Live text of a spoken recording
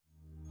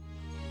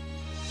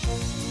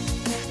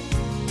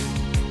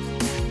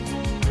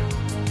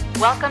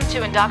Welcome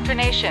to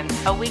Indoctrination,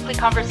 a weekly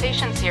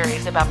conversation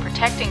series about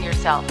protecting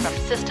yourself from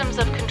systems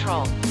of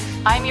control.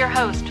 I'm your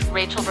host,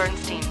 Rachel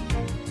Bernstein.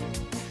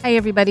 Hi,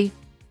 everybody.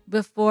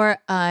 Before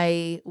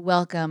I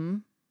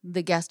welcome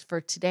the guest for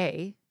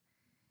today,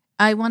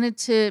 I wanted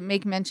to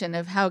make mention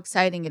of how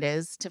exciting it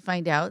is to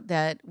find out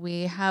that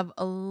we have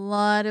a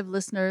lot of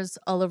listeners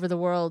all over the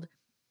world,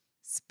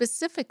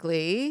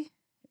 specifically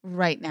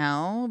right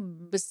now,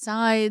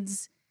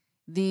 besides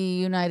the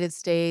United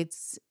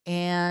States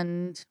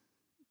and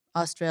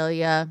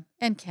Australia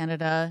and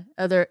Canada,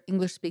 other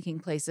English-speaking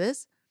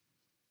places.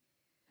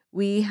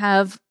 We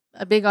have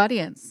a big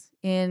audience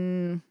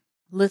in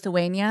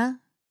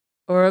Lithuania,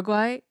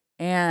 Uruguay,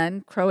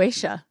 and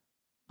Croatia.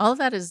 All of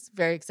that is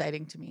very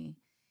exciting to me.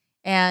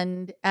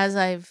 And as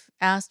I've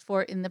asked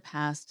for in the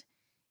past,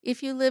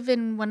 if you live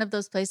in one of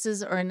those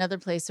places or another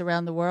place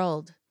around the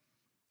world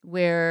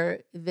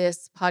where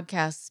this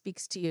podcast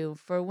speaks to you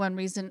for one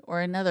reason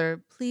or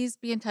another, please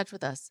be in touch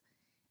with us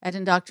at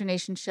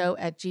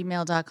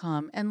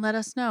indoctrinationshow@gmail.com and let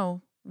us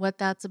know what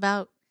that's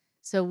about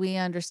so we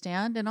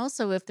understand. And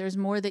also, if there's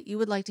more that you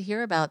would like to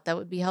hear about that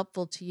would be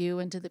helpful to you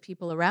and to the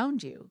people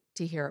around you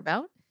to hear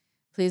about,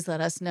 please let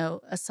us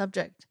know a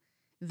subject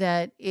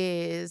that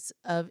is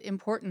of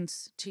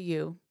importance to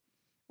you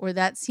or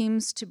that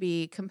seems to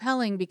be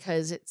compelling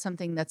because it's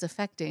something that's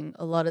affecting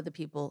a lot of the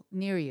people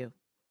near you.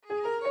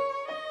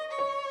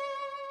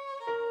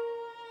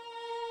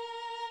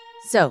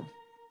 So,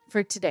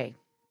 for today,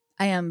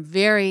 I am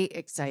very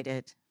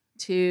excited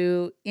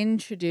to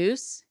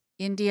introduce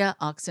India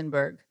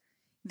Oxenberg.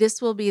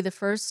 This will be the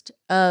first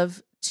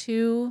of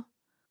two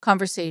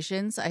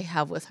conversations I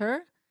have with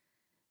her.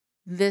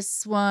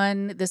 This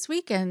one this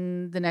week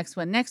and the next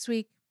one next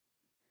week.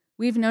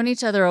 We've known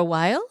each other a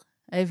while.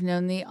 I've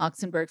known the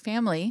Oxenberg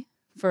family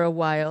for a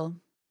while.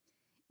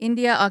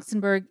 India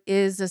Oxenberg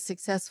is a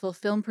successful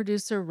film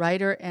producer,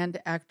 writer,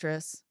 and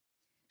actress.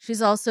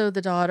 She's also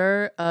the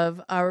daughter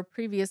of our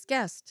previous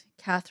guest,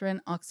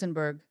 Catherine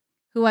Oxenberg,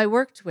 who I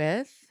worked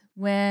with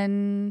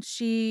when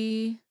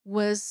she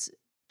was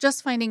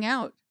just finding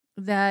out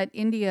that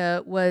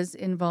India was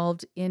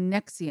involved in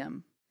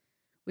Nexium,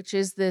 which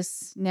is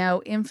this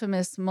now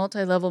infamous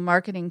multi-level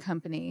marketing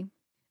company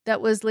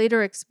that was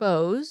later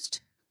exposed.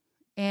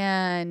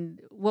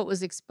 And what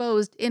was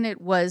exposed in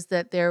it was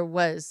that there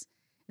was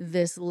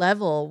this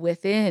level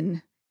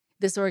within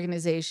this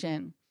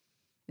organization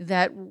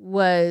that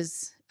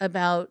was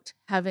about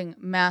having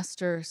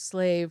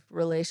master-slave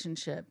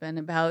relationship and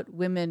about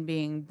women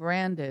being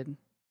branded.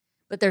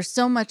 But there's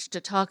so much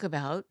to talk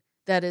about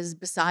that is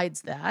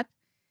besides that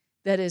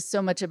is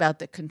so much about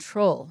the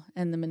control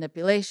and the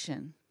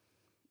manipulation.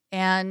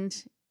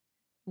 And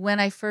when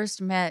I first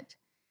met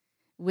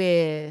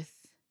with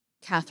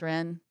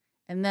Catherine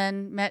and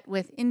then met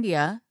with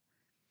India,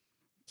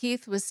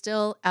 Keith was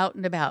still out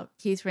and about.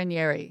 Keith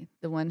Raniere,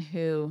 the one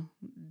who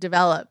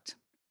developed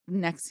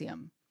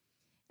Nexium.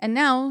 And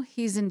now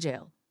he's in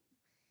jail.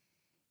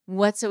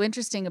 What's so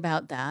interesting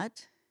about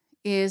that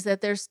is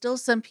that there's still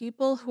some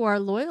people who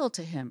are loyal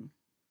to him,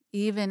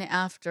 even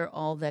after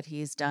all that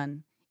he's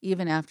done,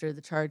 even after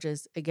the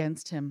charges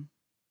against him.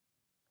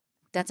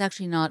 That's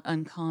actually not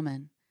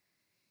uncommon.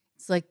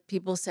 It's like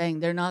people saying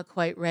they're not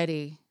quite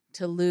ready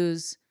to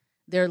lose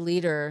their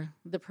leader,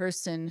 the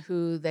person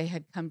who they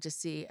had come to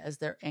see as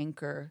their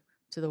anchor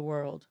to the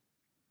world.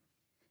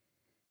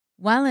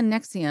 While in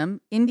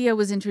Nexium, India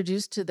was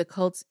introduced to the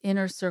cult's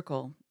inner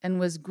circle and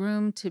was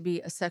groomed to be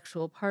a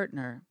sexual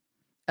partner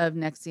of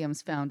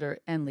Nexium's founder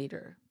and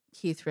leader,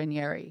 Keith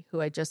Raniere,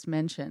 who I just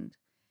mentioned.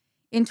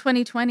 In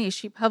 2020,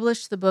 she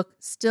published the book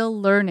Still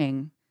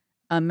Learning,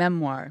 a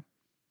memoir.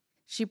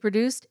 She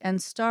produced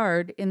and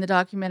starred in the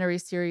documentary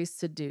series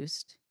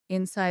Seduced,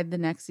 Inside the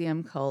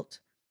Nexium Cult,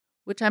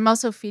 which I'm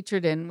also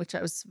featured in, which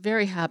I was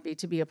very happy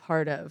to be a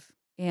part of.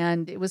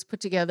 And it was put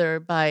together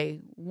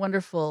by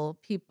wonderful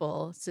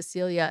people,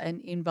 Cecilia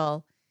and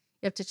Inbal.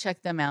 You have to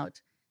check them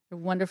out. They're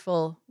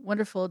wonderful,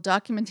 wonderful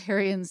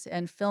documentarians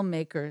and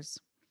filmmakers.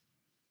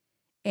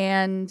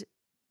 And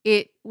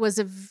it was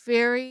a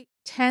very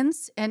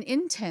tense and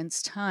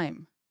intense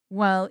time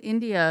while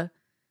India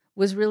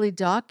was really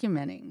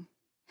documenting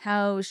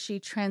how she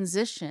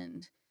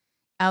transitioned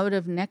out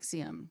of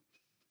Nexium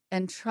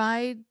and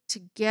tried to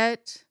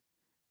get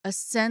a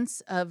sense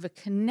of a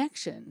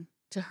connection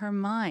to her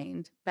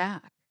mind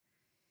back.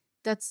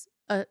 That's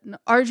an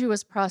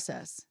arduous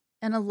process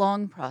and a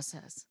long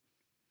process.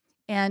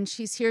 And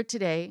she's here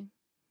today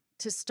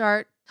to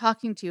start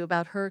talking to you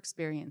about her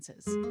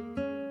experiences.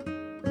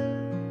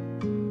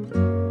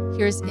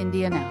 Here's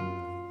India now.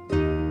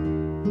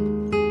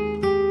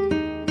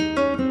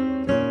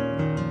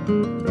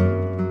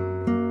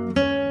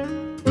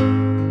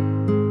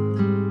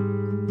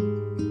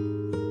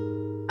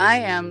 I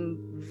am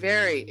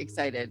very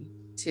excited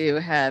to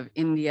have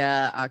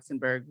India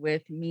Oxenberg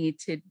with me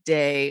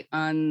today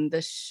on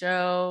the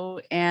show.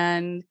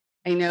 And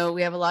I know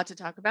we have a lot to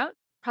talk about.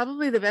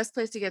 Probably the best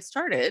place to get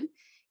started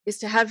is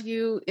to have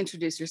you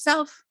introduce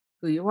yourself,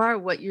 who you are,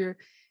 what you're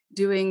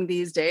doing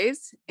these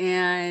days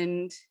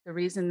and the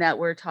reason that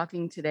we're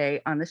talking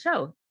today on the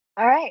show.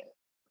 All right.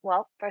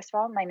 Well, first of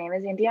all, my name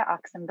is India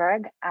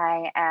Oxenberg.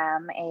 I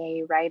am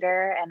a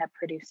writer and a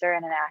producer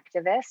and an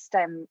activist.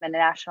 I'm a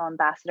national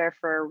ambassador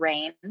for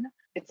RAIN.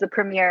 It's the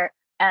premier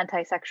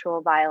anti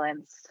sexual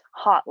violence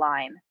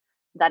hotline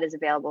that is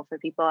available for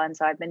people. And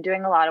so I've been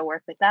doing a lot of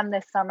work with them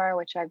this summer,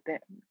 which I've been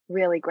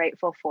really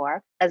grateful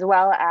for, as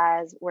well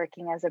as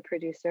working as a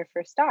producer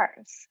for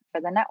Stars for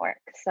the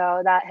network.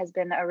 So that has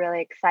been a really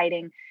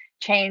exciting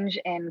change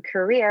in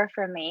career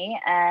for me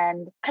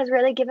and has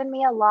really given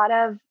me a lot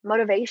of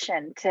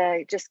motivation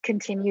to just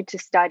continue to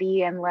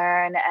study and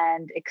learn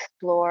and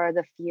explore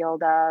the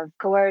field of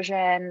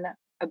coercion,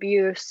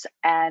 abuse,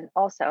 and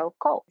also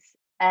cults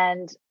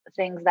and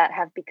things that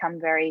have become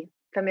very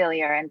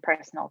familiar and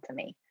personal to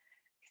me.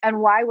 And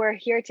why we're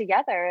here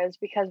together is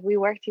because we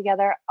work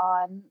together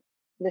on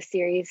the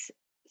series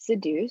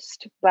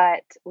Seduced,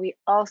 but we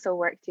also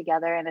work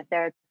together in a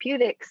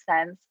therapeutic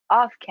sense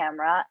off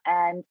camera.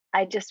 And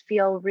I just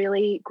feel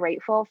really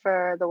grateful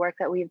for the work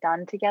that we've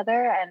done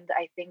together. And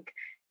I think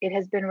it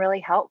has been really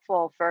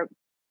helpful for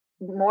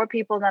more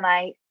people than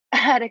I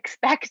had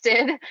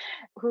expected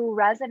who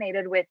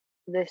resonated with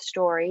this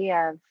story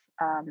of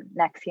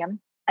Nexium.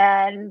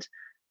 And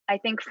I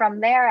think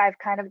from there, I've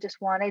kind of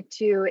just wanted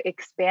to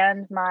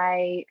expand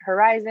my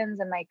horizons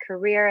and my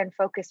career and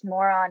focus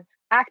more on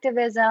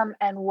activism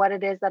and what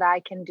it is that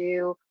I can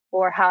do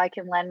or how I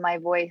can lend my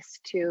voice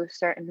to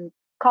certain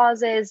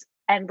causes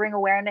and bring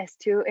awareness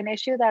to an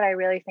issue that I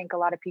really think a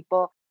lot of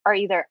people are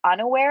either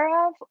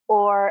unaware of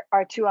or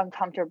are too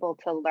uncomfortable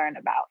to learn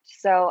about.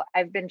 So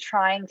I've been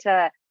trying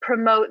to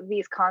promote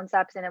these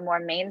concepts in a more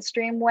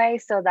mainstream way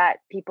so that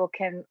people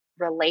can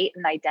relate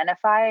and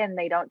identify and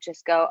they don't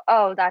just go,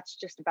 oh, that's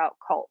just about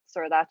cults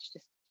or that's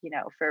just,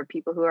 for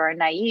people who are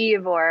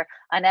naive or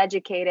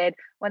uneducated,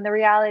 when the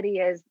reality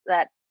is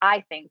that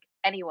I think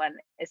anyone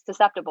is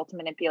susceptible to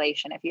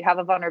manipulation. If you have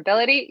a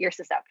vulnerability, you're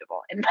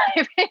susceptible, in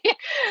my opinion.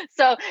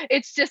 So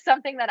it's just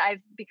something that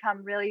I've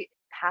become really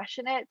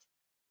passionate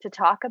to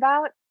talk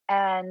about.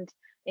 And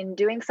in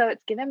doing so,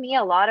 it's given me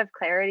a lot of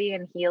clarity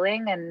and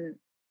healing. And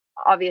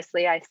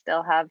obviously, I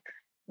still have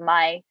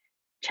my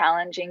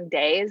challenging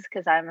days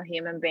because I'm a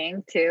human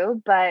being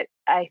too. But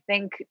I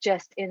think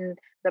just in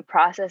the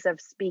process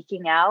of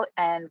speaking out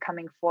and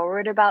coming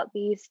forward about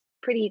these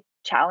pretty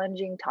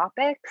challenging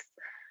topics,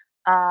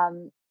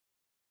 um,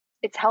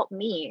 it's helped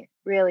me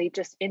really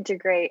just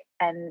integrate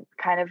and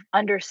kind of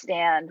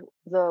understand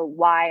the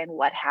why and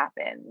what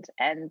happened.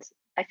 And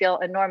I feel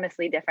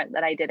enormously different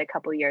than I did a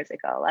couple years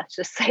ago. Let's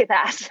just say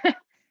that.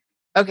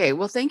 Okay,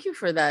 well, thank you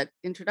for that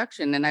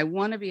introduction. And I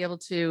want to be able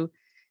to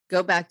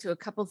go back to a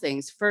couple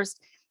things. First,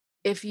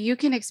 if you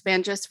can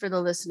expand just for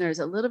the listeners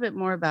a little bit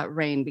more about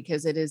RAIN,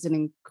 because it is an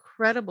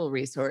incredible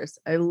resource.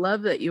 I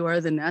love that you are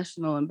the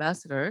national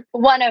ambassador.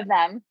 One of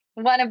them,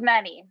 one of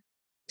many.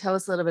 Tell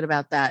us a little bit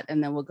about that,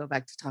 and then we'll go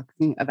back to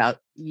talking about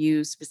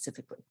you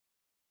specifically.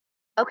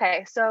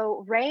 Okay,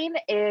 so RAIN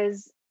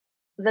is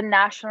the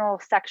National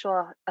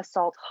Sexual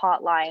Assault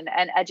Hotline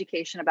and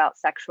education about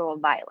sexual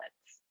violence.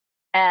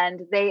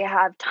 And they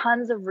have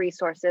tons of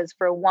resources.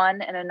 For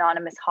one, an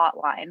anonymous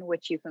hotline,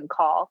 which you can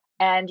call.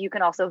 And you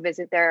can also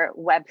visit their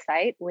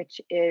website,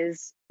 which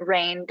is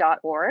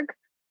rain.org.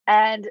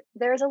 And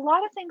there's a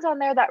lot of things on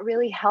there that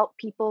really help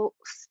people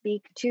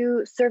speak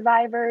to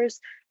survivors,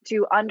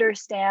 to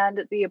understand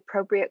the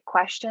appropriate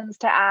questions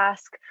to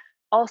ask,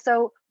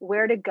 also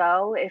where to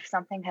go if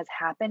something has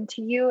happened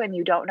to you and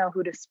you don't know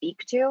who to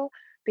speak to.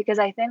 Because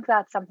I think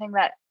that's something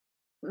that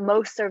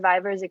most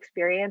survivors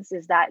experience,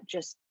 is that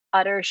just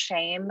utter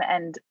shame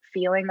and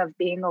feeling of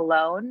being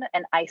alone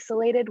and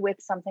isolated with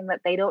something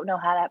that they don't know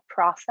how to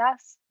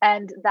process.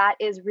 And that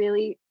is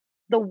really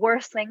the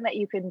worst thing that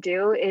you can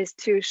do, is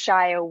to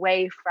shy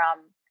away from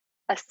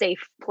a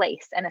safe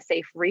place and a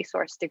safe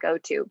resource to go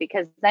to,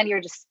 because then you're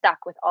just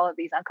stuck with all of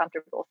these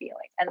uncomfortable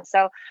feelings. And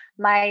so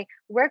my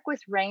work with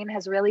RAIN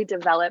has really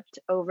developed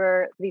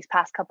over these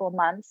past couple of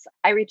months.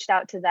 I reached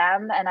out to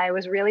them and I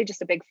was really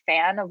just a big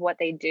fan of what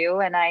they do.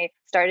 And I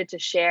started to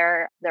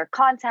share their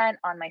content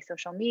on my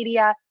social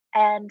media.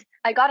 And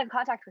I got in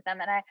contact with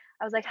them and I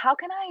was like, how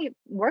can I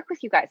work with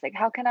you guys? Like,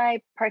 how can I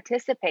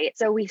participate?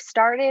 So we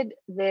started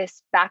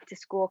this back to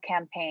school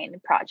campaign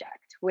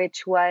project,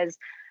 which was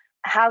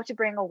how to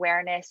bring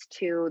awareness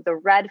to the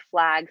red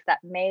flags that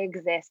may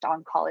exist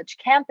on college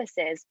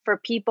campuses for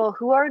people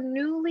who are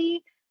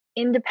newly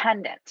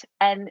independent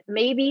and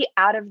maybe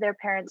out of their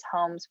parents'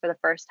 homes for the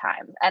first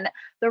time. And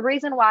the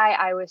reason why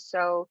I was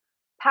so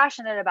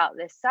passionate about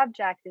this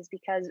subject is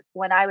because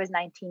when I was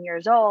 19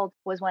 years old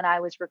was when I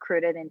was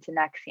recruited into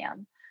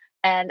Nexium.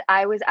 And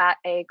I was at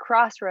a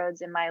crossroads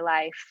in my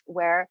life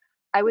where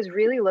I was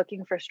really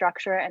looking for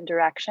structure and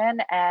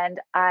direction, and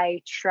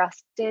I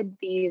trusted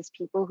these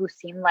people who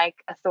seemed like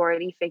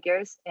authority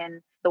figures in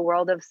the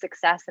world of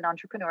success and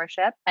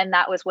entrepreneurship. And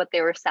that was what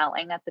they were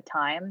selling at the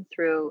time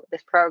through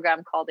this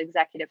program called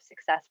Executive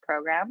Success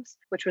Programs,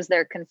 which was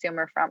their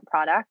consumer front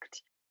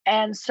product.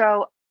 And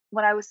so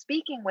when I was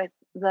speaking with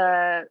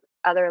the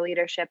other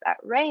leadership at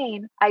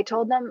Rain, I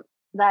told them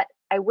that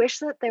I wish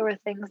that there were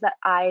things that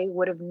I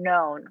would have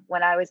known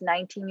when I was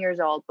 19 years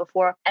old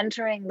before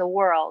entering the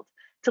world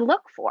to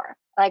look for.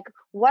 Like,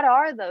 what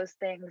are those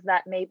things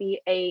that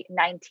maybe a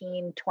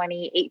 19,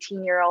 20,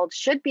 18-year-old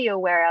should be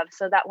aware of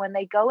so that when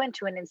they go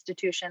into an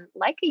institution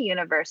like a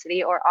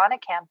university or on a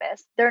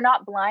campus, they're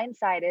not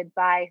blindsided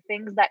by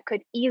things that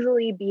could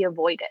easily be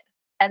avoided.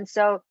 And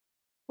so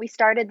we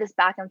started this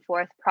back and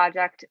forth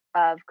project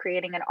of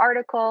creating an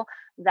article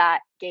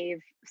that gave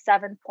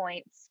 7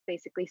 points,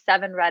 basically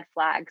 7 red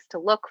flags to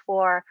look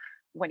for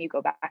when you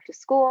go back to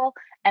school.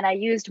 And I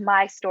used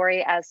my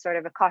story as sort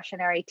of a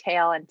cautionary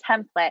tale and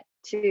template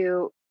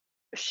to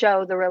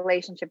show the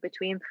relationship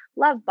between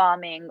love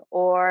bombing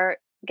or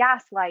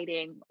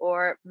gaslighting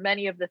or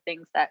many of the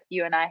things that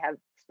you and I have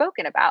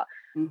spoken about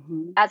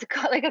Hmm. as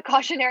like a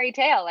cautionary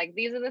tale. Like,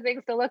 these are the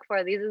things to look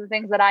for, these are the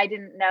things that I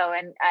didn't know,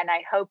 and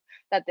I hope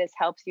that this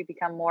helps you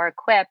become more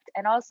equipped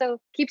and also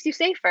keeps you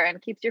safer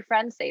and keeps your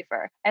friends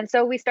safer. And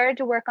so we started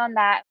to work on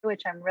that,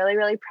 which I'm really,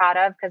 really proud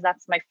of, because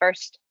that's my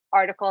first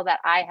article that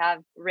I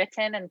have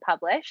written and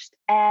published.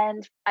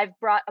 And I've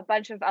brought a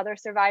bunch of other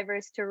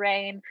survivors to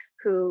Rain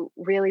who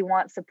really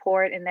want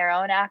support in their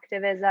own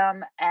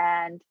activism,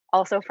 and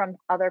also from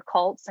other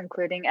cults,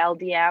 including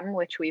LDM,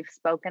 which we've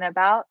spoken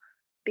about,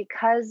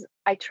 because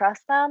I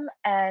trust them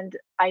and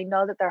I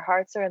know that their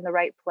hearts are in the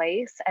right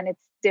place. And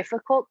it's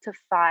difficult to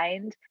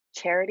find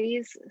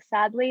charities,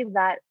 sadly,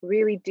 that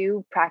really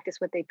do practice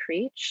what they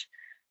preach.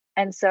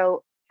 And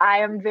so I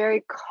am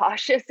very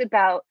cautious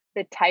about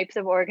the types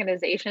of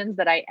organizations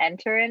that I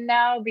enter in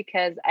now,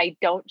 because I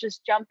don't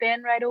just jump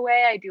in right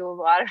away. I do a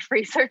lot of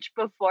research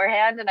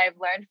beforehand, and I've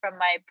learned from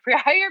my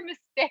prior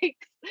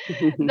mistakes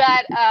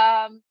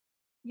that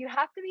you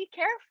have to be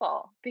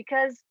careful,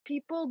 because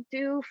people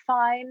do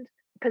find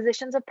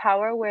positions of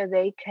power where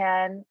they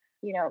can,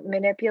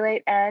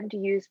 manipulate and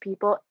use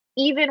people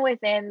even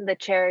within the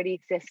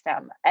charity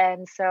system.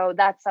 And so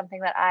that's something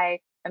that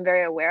I am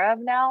very aware of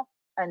now.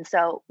 And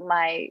so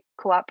my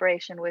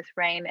cooperation with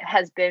Rain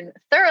has been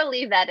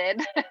thoroughly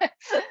vetted.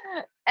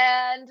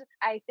 And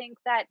I think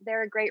that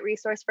they're a great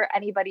resource for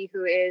anybody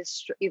who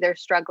is either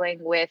struggling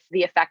with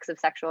the effects of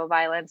sexual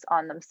violence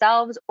on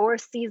themselves or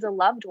sees a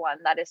loved one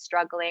that is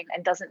struggling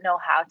and doesn't know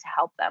how to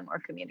help them or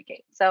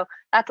communicate. So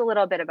that's a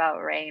little bit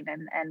about Rain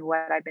and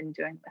what I've been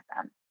doing with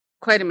them.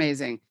 Quite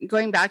amazing.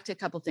 Going back to a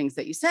couple things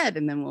that you said,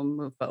 and then we'll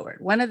move forward.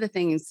 One of the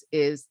things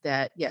is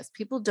that, yes,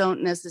 people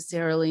don't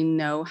necessarily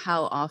know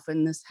how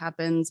often this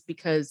happens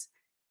because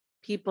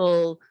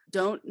people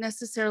don't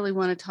necessarily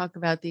want to talk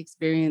about the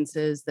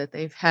experiences that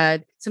they've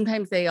had.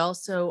 Sometimes they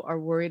also are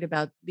worried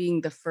about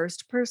being the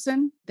first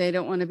person. They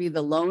don't want to be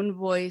the lone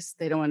voice.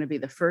 They don't want to be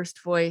the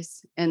first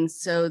voice. And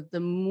so the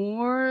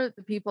more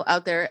the people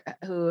out there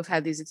who have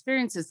had these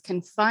experiences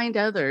can find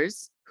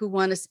others who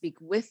want to speak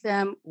with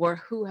them or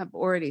who have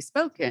already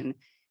spoken,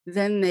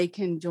 then they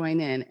can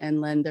join in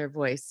and lend their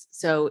voice.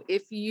 So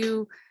if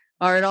you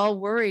are at all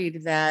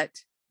worried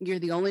that you're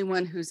the only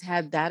one who's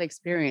had that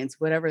experience,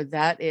 whatever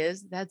that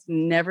is, that's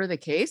never the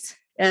case.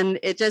 And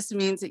it just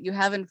means that you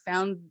haven't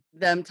found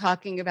them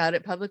talking about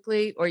it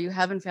publicly, or you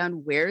haven't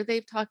found where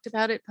they've talked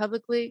about it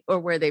publicly, or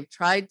where they've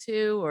tried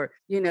to, or,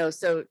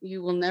 so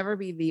you will never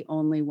be the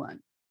only one.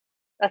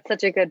 That's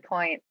such a good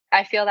point.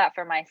 I feel that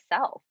for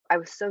myself. I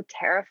was so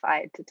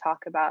terrified to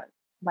talk about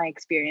my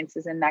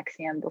experiences in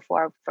NXIVM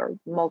before for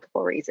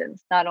multiple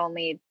reasons. Not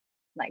only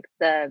like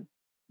the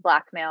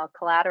blackmail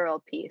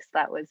collateral piece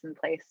that was in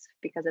place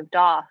because of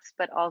DOS,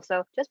 but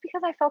also just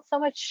because I felt so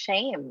much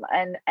shame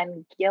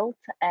and guilt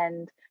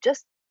and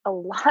just a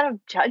lot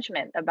of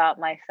judgment about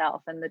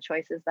myself and the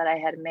choices that I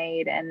had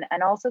made, and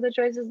also the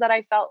choices that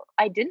I felt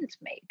I didn't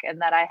make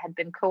and that I had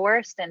been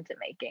coerced into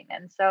making.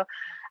 And so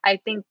I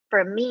think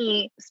for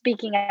me,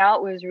 speaking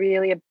out was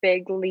really a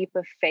big leap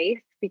of faith,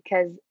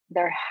 because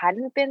there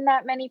hadn't been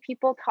that many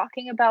people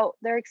talking about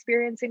their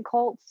experience in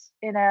cults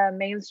in a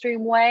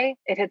mainstream way.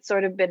 It had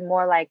sort of been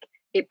more like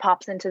it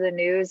pops into the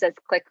news as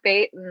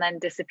clickbait and then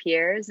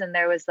disappears. And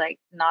there was like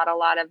not a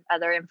lot of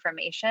other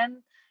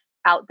information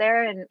out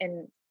there. And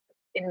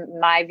in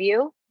my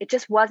view, it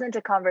just wasn't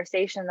a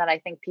conversation that I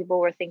think people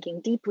were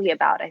thinking deeply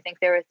about. I think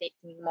they were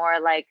thinking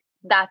more like,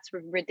 that's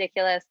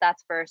ridiculous,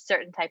 that's for a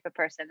certain type of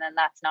person, and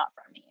that's not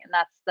for me. And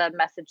that's the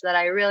message that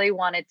I really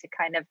wanted to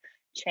kind of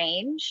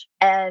change.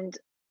 And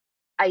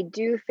I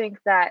do think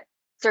that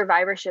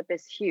survivorship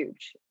is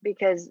huge,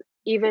 because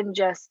even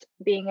just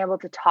being able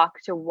to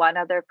talk to one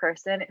other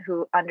person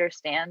who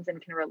understands and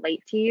can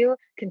relate to you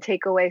can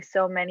take away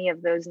so many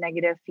of those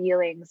negative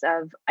feelings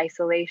of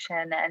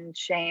isolation and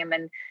shame,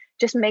 and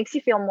just makes you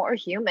feel more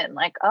human.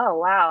 Like, oh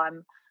wow,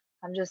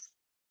 I'm just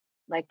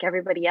like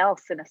everybody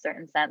else in a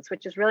certain sense,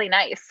 which is really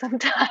nice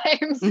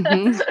sometimes.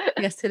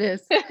 Yes, it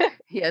is.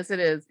 Yes, it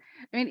is.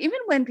 I mean, even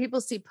when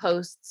people see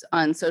posts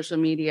on social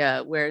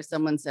media where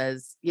someone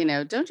says,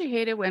 don't you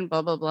hate it when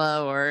blah, blah,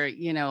 blah, or,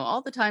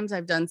 all the times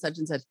I've done such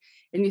and such,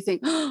 and you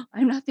think, oh,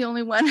 I'm not the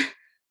only one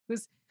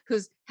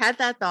who's had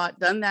that thought,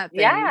 done that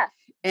thing. Yeah.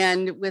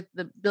 And with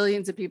the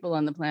billions of people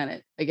on the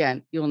planet,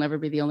 again, you will never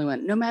be the only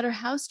one, no matter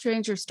how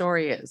strange your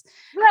story is.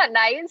 Isn't that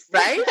nice?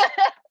 Right?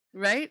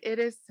 Right? It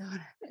is so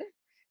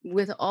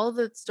with all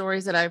the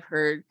stories that I've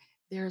heard,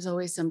 there's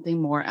always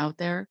something more out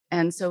there.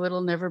 And so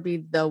it'll never be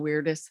the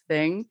weirdest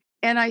thing.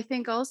 And I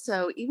think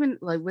also, even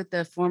like with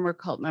the former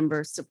cult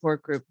member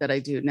support group that I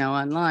do now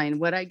online,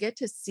 what I get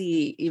to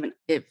see, even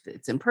if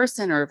it's in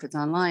person or if it's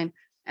online,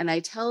 and I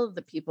tell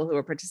the people who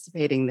are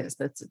participating this,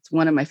 it's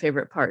one of my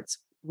favorite parts,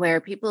 where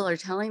people are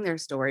telling their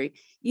story,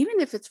 even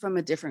if it's from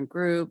a different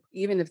group,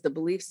 even if the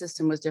belief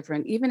system was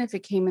different, even if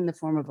it came in the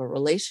form of a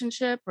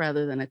relationship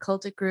rather than a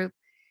cultic group,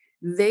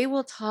 they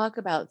will talk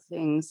about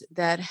things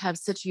that have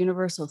such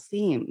universal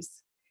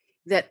themes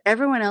that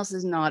everyone else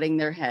is nodding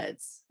their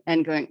heads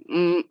and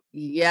going,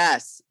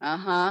 yes,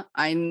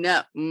 I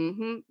know,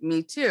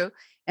 me too.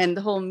 And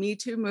the whole Me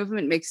Too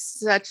movement makes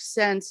such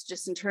sense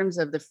just in terms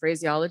of the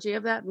phraseology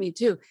of that, Me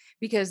Too,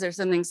 because there's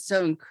something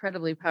so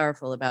incredibly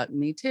powerful about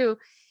Me Too.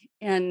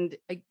 And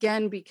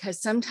again,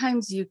 because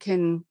sometimes you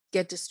can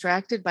get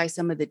distracted by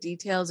some of the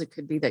details. It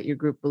could be that your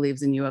group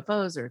believes in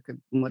UFOs or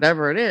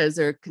whatever it is,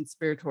 or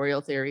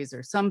conspiratorial theories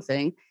or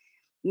something.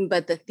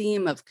 But the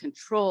theme of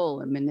control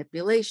and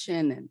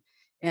manipulation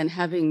and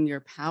having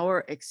your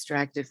power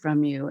extracted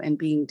from you and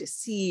being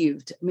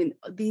deceived. I mean,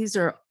 these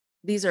are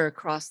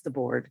across the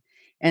board.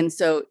 And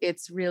so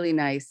it's really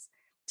nice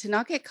to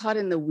not get caught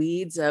in the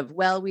weeds of,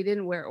 well, we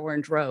didn't wear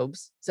orange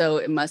robes, so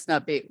it must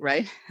not be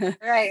right.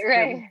 Right,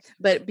 right.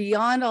 But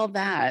beyond all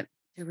that,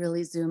 to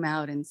really zoom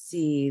out and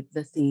see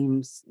the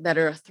themes that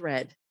are a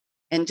thread.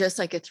 And just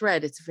like a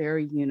thread, it's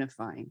very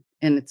unifying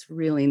and it's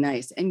really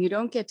nice. And you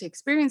don't get to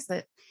experience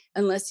that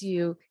unless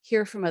you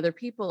hear from other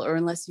people or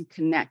unless you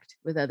connect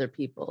with other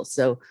people.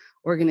 So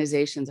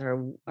organizations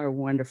are a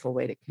wonderful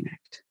way to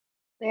connect.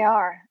 They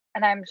are.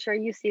 And I'm sure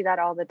you see that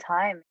all the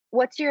time.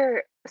 What's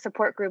your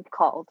support group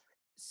called?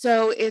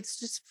 So it's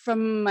just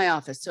from my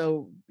office.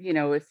 So,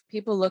 if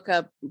people look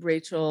up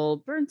Rachel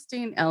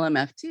Bernstein,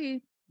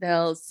 LMFT,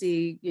 they'll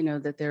see,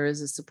 that there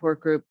is a support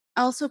group.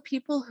 Also,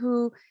 people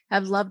who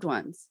have loved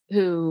ones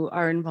who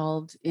are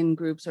involved in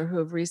groups or who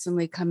have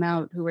recently come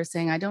out who are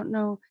saying, I don't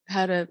know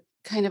how to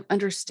kind of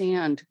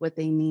understand what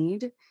they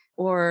need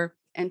or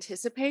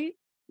anticipate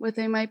what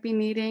they might be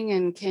needing.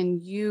 And can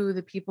you,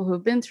 the people who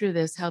have been through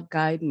this, help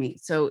guide me?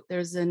 So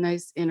there's a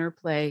nice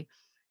interplay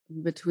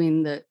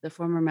between the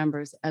former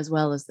members as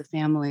well as the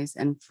families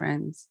and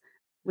friends,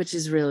 which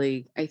is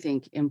really, I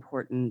think,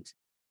 important.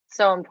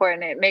 So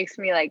important. It makes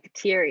me like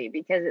teary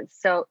because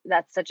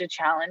that's such a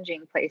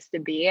challenging place to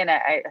be. And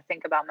I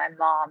think about my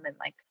mom and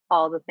like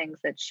all the things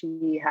that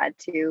she had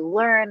to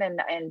learn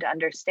and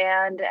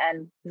understand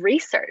and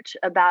research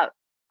about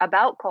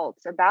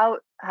cults, about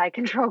high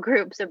control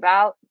groups,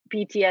 about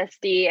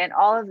PTSD, and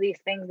all of these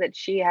things that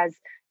she has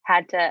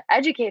had to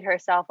educate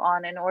herself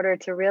on in order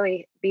to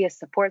really be a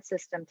support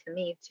system to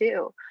me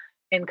too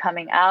in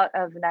coming out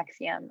of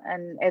Nexium.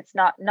 And it's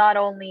not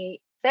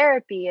only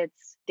therapy,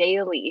 it's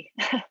daily.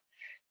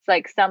 It's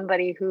like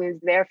somebody who is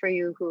there for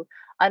you, who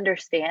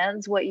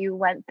understands what you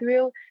went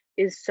through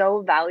is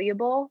so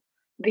valuable,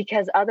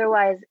 because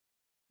otherwise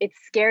it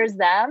scares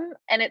them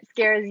and it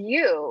scares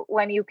you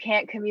when you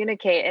can't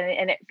communicate,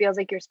 and it feels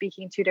like you're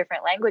speaking two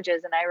different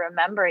languages. And I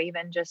remember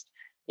even just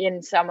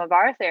in some of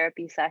our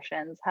therapy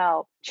sessions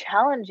how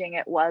challenging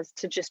it was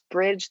to just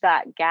bridge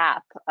that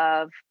gap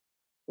of,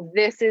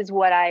 this is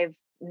what I've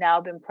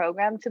now been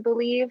programmed to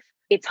believe.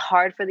 It's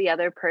hard for the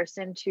other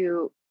person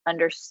to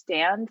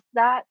understand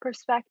that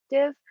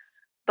perspective,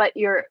 but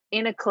you're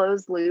in a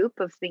closed loop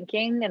of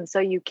thinking, and so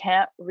you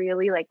can't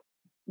really like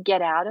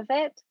get out of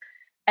it.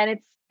 And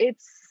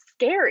it's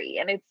scary,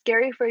 and it's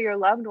scary for your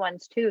loved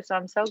ones too. So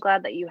I'm so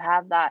glad that you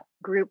have that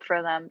group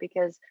for them,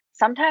 because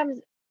sometimes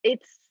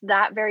it's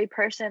that very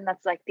person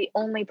that's like the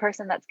only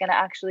person that's going to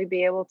actually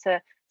be able to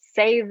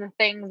say the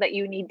things that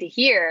you need to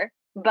hear,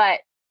 but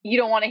you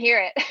don't want to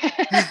hear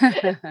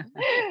it.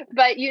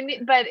 But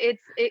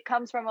it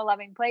comes from a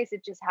loving place.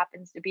 It just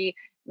happens to be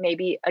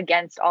maybe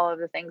against all of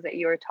the things that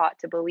you were taught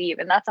to believe,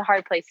 and that's a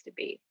hard place to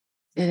be.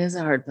 It is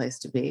a hard place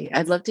to be.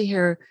 I'd love to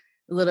hear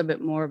a little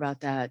bit more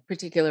about that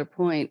particular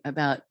point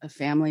about a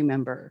family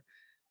member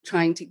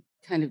trying to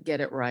kind of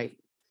get it right.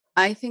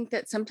 I think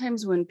that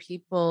sometimes when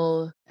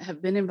people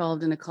have been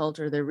involved in a cult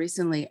or they're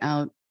recently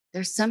out,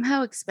 they're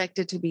somehow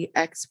expected to be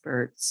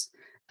experts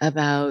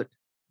about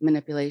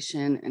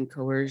manipulation and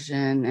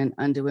coercion and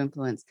undue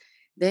influence.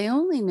 They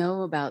only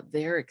know about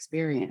their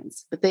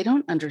experience, but they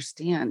don't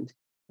understand.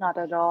 Not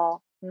at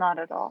all. Not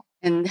at all.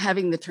 And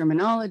having the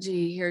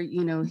terminology here,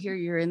 here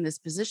you're in this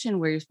position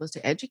where you're supposed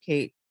to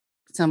educate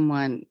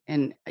someone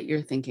and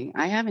you're thinking,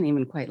 I haven't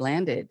even quite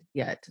landed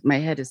yet. My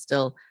head is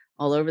still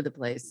all over the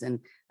place and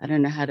I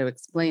don't know how to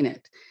explain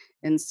it.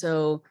 And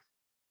so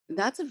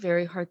that's a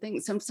very hard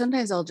thing.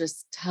 Sometimes I'll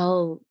just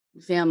tell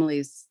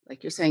families,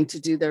 like you're saying, to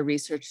do their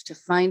research to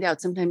find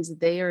out. Sometimes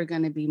they are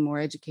going to be more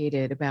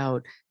educated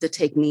about the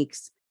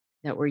techniques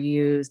that were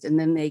used, and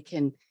then they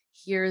can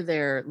hear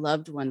their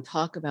loved one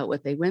talk about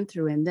what they went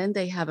through, and then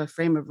they have a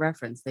frame of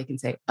reference. They can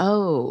say,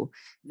 oh,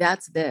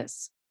 that's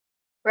this.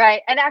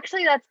 Right. And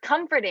actually, that's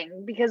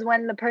comforting because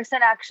when the person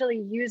actually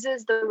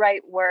uses the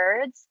right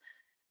words,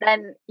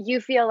 then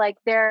you feel like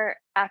they're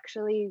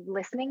actually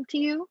listening to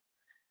you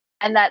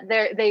and that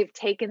they've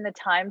taken the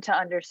time to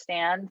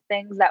understand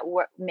things that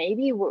were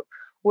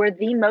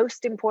the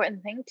most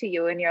important thing to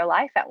you in your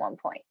life at one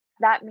point.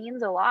 That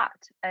means a lot.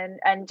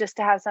 And just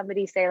to have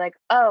somebody say like,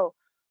 "Oh,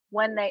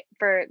 when they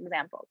for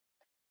example,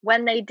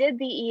 when they did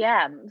the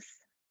EMs,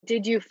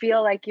 did you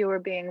feel like you were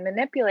being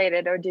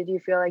manipulated or did you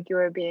feel like you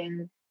were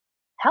being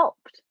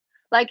helped?"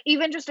 Like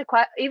even just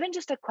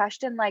a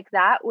question like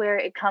that where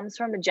it comes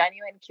from a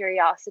genuine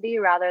curiosity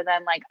rather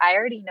than like, "I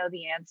already know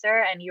the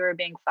answer and you were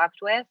being fucked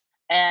with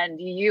and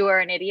you are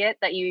an idiot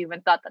that you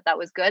even thought that that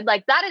was good."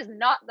 Like that is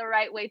not the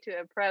right way to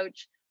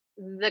approach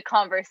the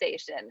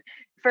conversation.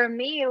 For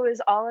me, it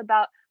was all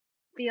about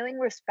feeling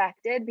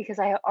respected because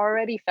I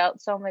already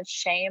felt so much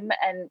shame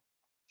and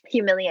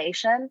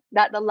humiliation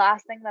that the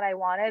last thing that I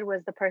wanted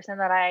was the person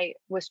that I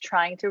was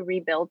trying to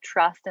rebuild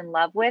trust and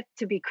love with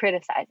to be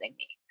criticizing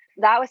me.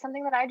 That was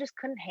something that I just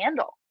couldn't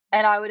handle.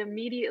 And I would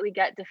immediately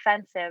get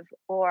defensive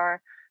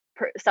or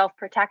self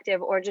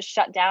protective or just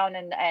shut down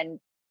and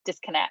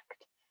disconnect.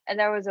 And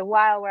there was a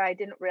while where I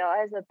didn't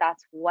realize that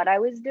that's what I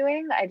was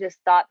doing. I just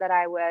thought that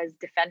I was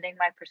defending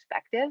my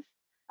perspective.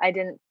 I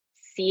didn't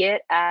see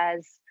it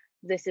as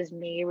this is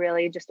me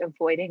really just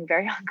avoiding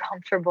very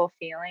uncomfortable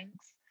feelings.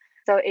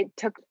 So it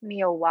took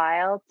me a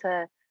while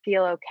to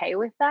feel okay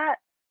with that,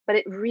 but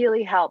it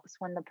really helps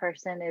when the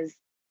person is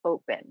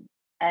open.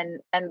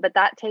 And but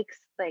that takes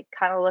like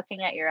kind of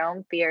looking at your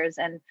own fears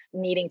and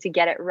needing to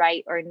get it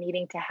right or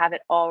needing to have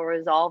it all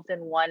resolved in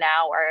 1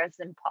 hour is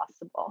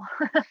impossible.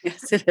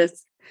 Yes, it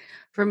is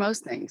for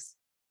most things.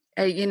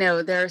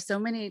 There are so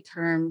many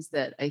terms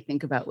that I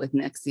think about with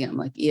Nexium,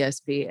 like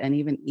ESP and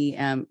even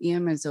EM.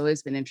 EM has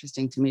always been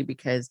interesting to me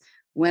because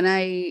when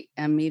I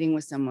am meeting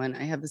with someone,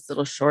 I have this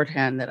little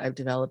shorthand that I've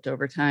developed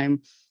over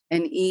time.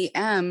 And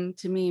EM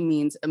to me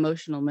means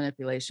emotional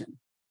manipulation,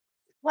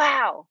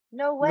 Wow,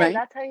 no way.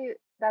 right?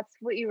 That's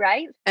what you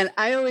write? And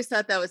I always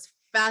thought that was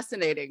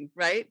fascinating,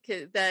 right?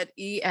 That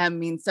EM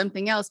means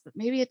something else, but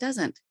maybe it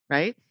doesn't,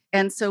 right?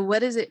 And so, what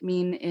does it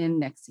mean in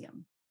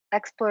Nexium?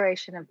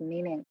 Exploration of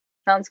meaning.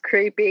 Sounds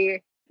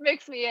creepy.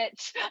 Makes me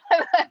itch.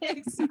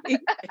 Makes me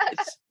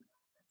itch.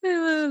 I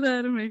love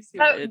that. It makes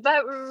you itch.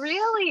 But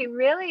really,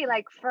 really,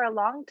 like for a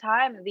long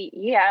time,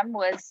 the EM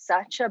was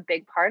such a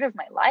big part of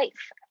my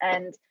life,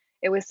 and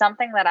it was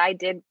something that I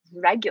did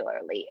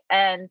regularly,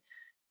 and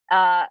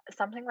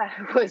something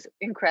that was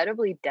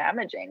incredibly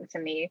damaging to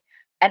me,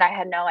 and I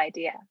had no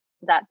idea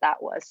that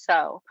that was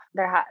so.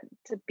 There had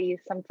to be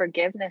some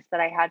forgiveness that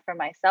I had for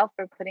myself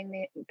for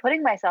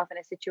putting myself in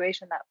a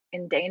situation that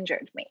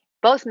endangered me,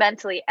 both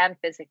mentally and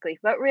physically.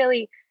 But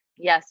really,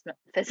 yes,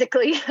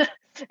 physically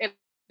in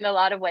a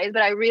lot of ways.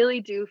 But I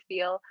really do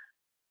feel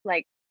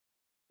like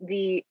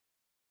the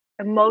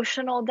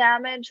emotional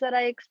damage that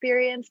I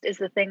experienced is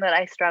the thing that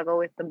I struggle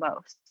with the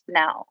most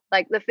now.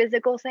 Like the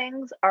physical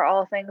things are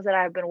all things that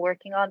I've been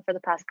working on for the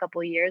past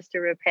couple years to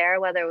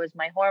repair, whether it was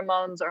my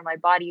hormones or my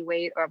body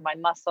weight or my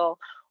muscle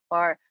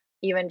or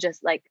even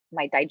just like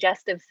my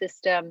digestive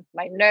system,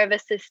 my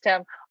nervous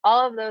system.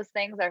 All of those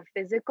things are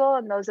physical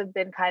and those have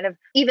been kind of,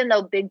 even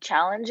though big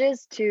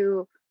challenges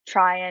to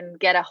try and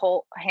get a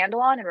whole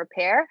handle on and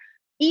repair,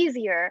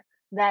 easier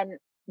than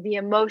the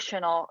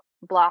emotional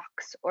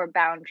blocks or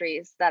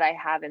boundaries that I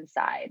have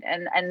inside.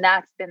 And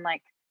that's been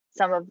like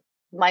some of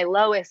my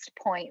lowest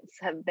points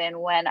have been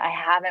when I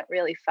haven't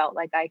really felt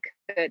like I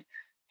could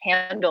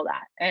handle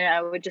that. And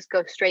I would just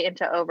go straight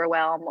into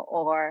overwhelm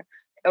or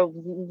a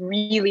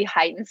really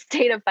heightened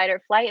state of fight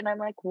or flight. And I'm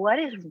like, what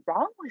is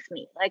wrong with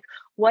me? Like,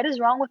 what is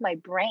wrong with my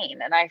brain?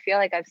 And I feel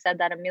like I've said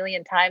that a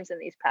million times in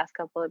these past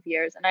couple of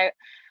years. And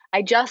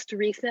I just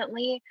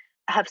recently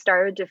have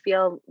started to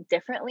feel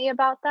differently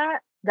about that,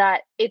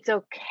 that it's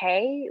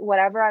okay,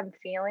 whatever I'm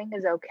feeling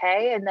is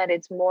okay, and that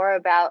it's more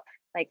about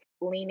like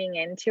leaning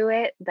into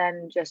it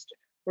than just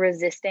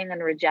resisting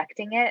and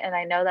rejecting it. And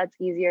I know that's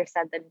easier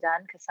said than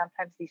done because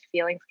sometimes these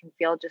feelings can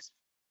feel just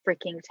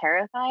freaking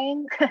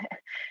terrifying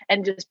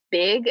and just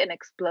big and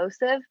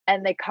explosive,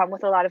 and they come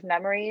with a lot of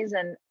memories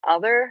and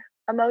other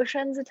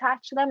emotions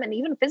attached to them and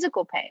even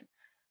physical pain.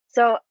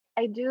 So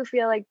I do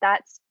feel like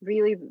that's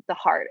really the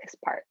hardest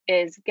part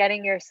is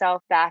getting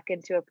yourself back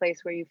into a place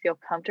where you feel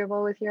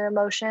comfortable with your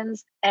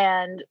emotions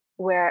and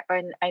where,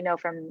 and I know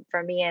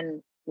for me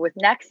and with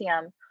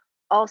Nexium,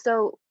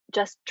 also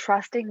just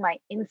trusting my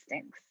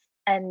instincts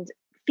and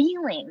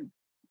feeling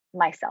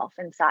myself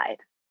inside.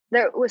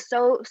 There was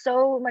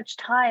so much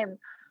time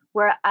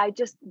where I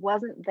just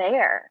wasn't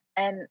there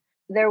and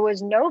there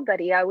was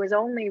nobody. I was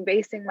only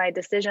basing my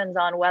decisions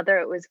on whether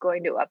it was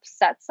going to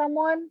upset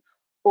someone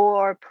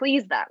or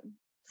please them.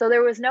 So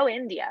there was no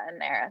India in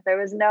there. There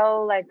was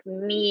no like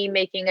me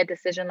making a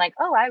decision like,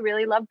 oh, I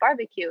really love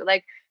barbecue.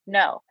 Like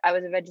No, I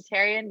was a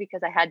vegetarian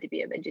because I had to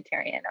be a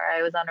vegetarian, or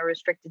I was on a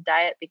restricted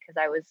diet because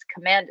I was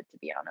commanded to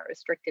be on a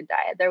restricted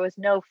diet. There was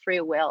no free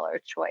will or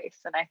choice.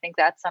 And I think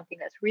that's something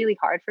that's really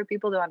hard for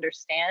people to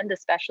understand,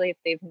 especially if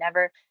they've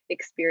never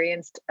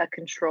experienced a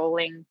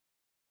controlling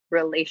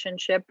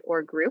relationship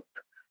or group.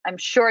 I'm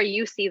sure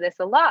you see this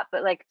a lot,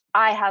 but like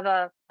I have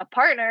a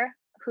partner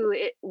who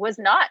it was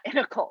not in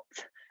a cult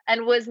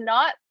and was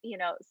not,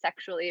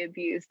 sexually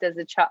abused as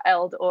a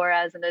child or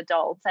as an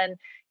adult. And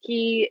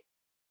he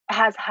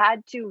has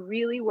had to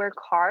really work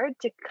hard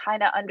to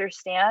kind of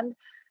understand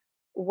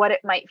what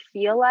it might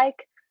feel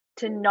like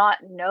to not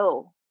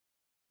know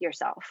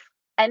yourself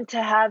and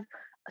to have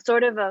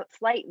sort of a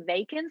slight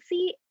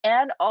vacancy,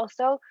 and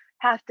also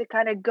have to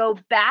kind of go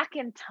back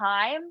in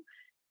time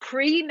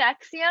pre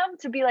Nexium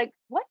to be like,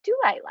 what do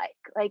I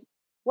like? Like,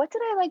 what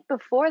did I like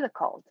before the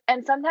cult?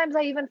 And sometimes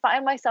I even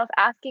find myself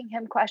asking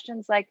him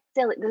questions like,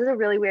 silly, this is a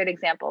really weird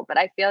example, but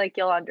I feel like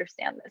you'll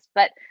understand this.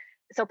 But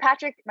so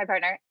Patrick, my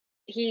partner,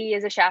 he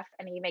is a chef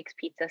and he makes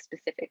pizza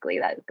specifically.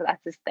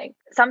 That's his thing.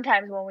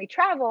 Sometimes when we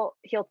travel,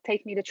 he'll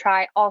take me to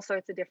try all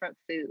sorts of different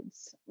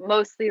foods,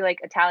 mostly like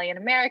Italian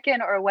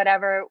American or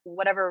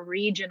whatever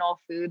regional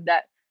food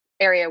that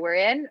area we're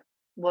in.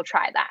 We'll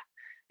try that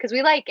because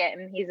we like it,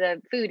 and he's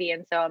a foodie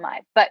and so am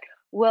I. But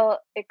we'll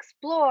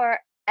explore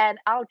and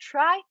I'll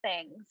try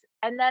things,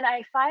 and then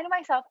I find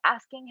myself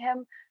asking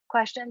him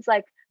questions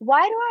like,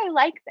 why do I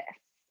like this?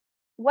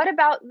 What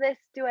about this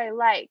do I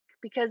like?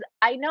 Because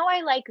I know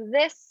I like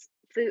this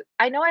food.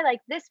 I know I like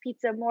this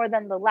pizza more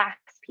than the last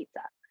pizza.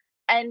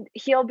 And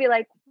he'll be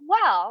like,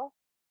 well,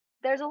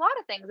 there's a lot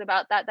of things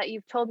about that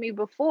you've told me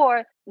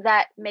before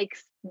that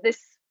makes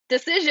this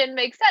decision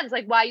make sense,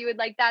 like why you would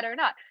like that or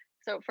not.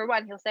 So for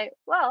one, he'll say,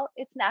 well,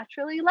 it's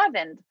naturally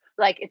leavened.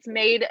 Like it's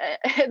made,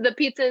 the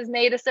pizza is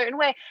made a certain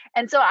way.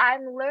 And so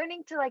I'm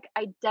learning to like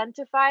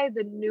identify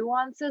the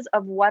nuances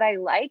of what I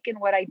like and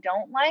what I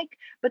don't like.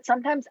 But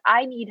sometimes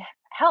I need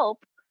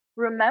help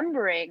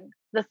remembering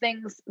the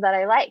things that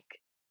I like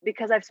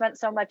because I've spent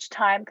so much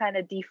time kind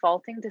of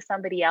defaulting to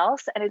somebody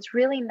else. And it's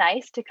really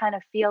nice to kind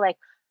of feel like,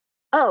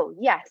 oh,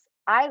 yes,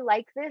 I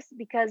like this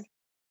because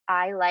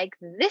I like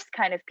this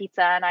kind of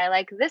pizza and I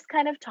like this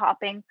kind of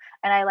topping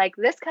and I like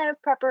this kind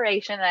of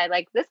preparation and I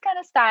like this kind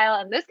of style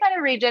and this kind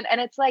of region.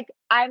 And it's like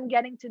I'm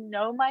getting to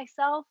know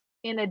myself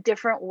in a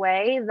different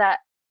way that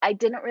I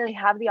didn't really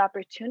have the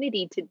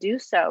opportunity to do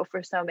so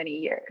for so many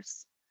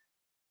years.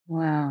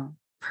 Wow.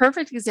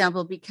 Perfect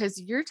example because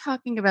you're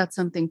talking about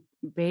something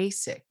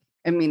basic.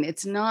 I mean,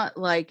 it's not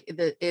like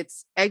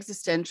it's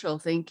existential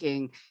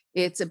thinking.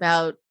 It's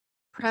about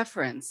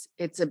preference.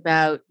 It's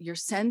about your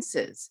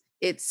senses.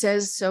 It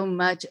says so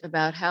much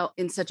about how,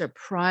 in such a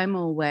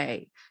primal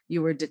way,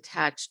 you were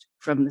detached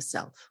from the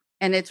self.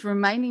 And it's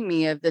reminding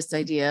me of this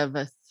idea of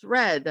a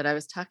thread that I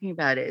was talking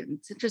about.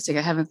 It's interesting.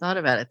 I haven't thought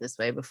about it this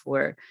way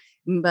before.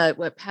 But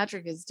what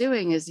Patrick is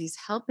doing is he's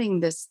helping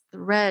this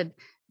thread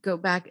go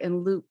back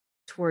and loop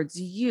towards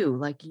you,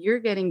 like you're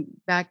getting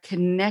back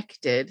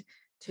connected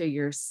to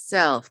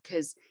yourself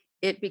because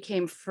it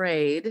became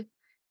frayed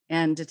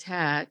and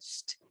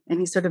detached, and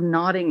he's sort of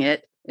knotting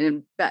it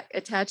and back,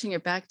 attaching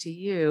it back to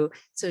you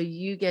so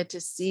you get to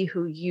see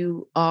who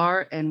you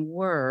are and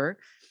were,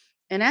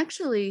 and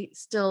actually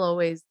still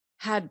always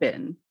had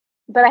been.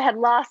 But I had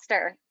lost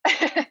her.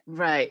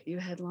 Right. You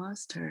had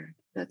lost her.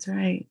 That's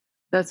right.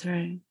 That's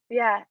right.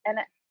 Yeah. And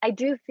I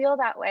do feel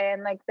that way.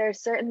 And like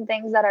there's certain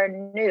things that are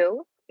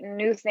new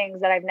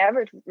things that I've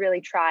never really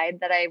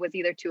tried that I was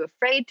either too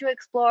afraid to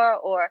explore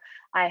or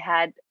I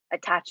had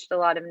attached a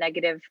lot of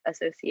negative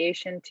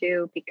association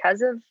to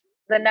because of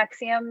the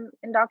Nexium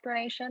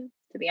indoctrination,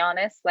 to be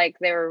honest. Like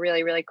they were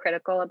really, really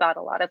critical about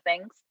a lot of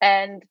things.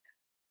 And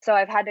so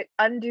I've had to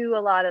undo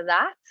a lot of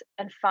that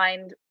and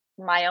find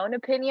my own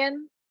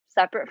opinion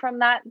separate from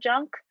that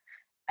junk.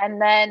 And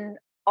then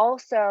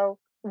also,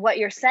 what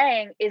you're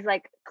saying is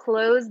like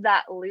close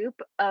that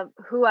loop of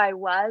who I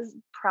was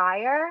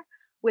prior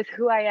with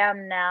who I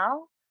am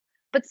now,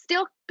 but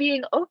still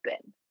being open.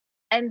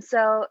 And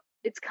so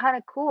it's kind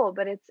of cool,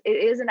 but it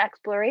is an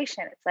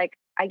exploration. It's like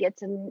I get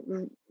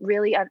to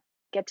really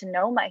get to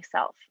know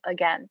myself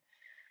again.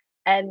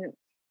 And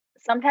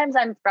sometimes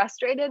I'm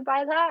frustrated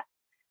by that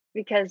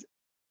because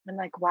I'm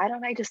like, why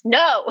don't I just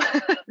know?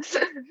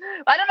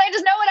 Why don't I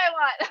just know what I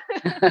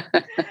want?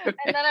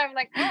 And then I'm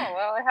like, oh,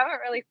 well, I haven't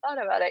really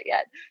thought about it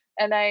yet.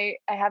 And I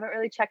haven't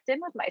really checked in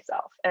with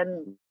myself.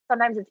 And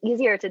sometimes it's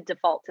easier to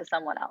default to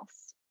someone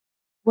else.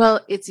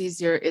 Well, it's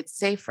easier, it's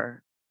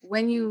safer.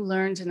 When you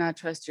learn to not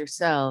trust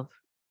yourself,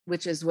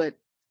 which is what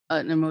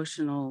an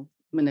emotional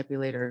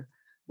manipulator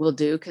will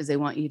do because they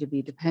want you to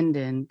be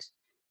dependent,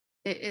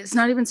 it's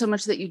not even so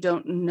much that you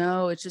don't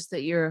know, it's just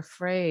that you're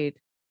afraid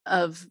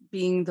of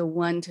being the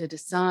one to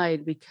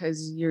decide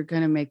because you're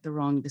going to make the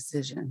wrong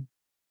decision.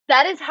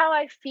 That is how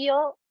I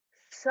feel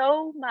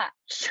so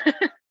much.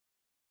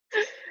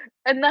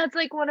 And that's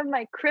like one of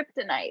my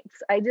kryptonites.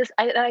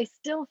 I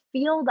still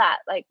feel that,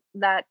 like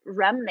that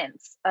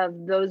remnants of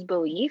those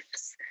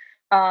beliefs,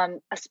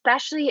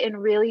 especially in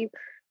really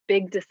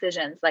big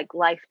decisions, like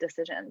life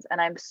decisions. And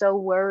I'm so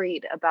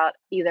worried about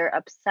either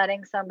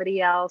upsetting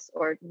somebody else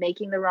or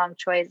making the wrong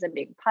choice and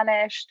being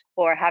punished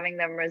or having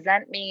them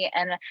resent me.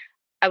 And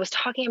I was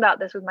talking about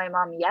this with my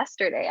mom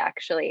yesterday,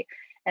 actually.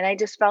 And I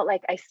just felt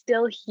like I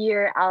still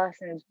hear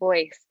Allison's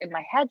voice in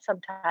my head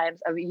sometimes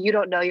of, you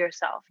don't know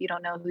yourself. You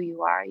don't know who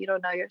you are. You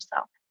don't know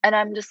yourself. And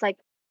I'm just like,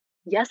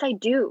 yes, I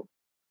do.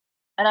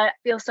 And I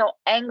feel so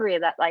angry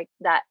that like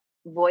that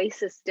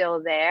voice is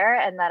still there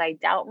and that I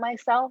doubt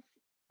myself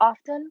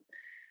often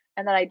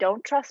and that I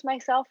don't trust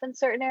myself in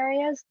certain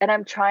areas. And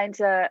I'm trying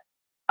to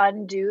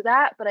undo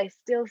that, but I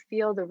still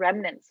feel the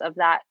remnants of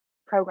that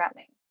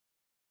programming.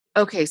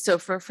 Okay, so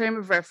for a frame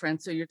of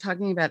reference, so you're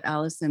talking about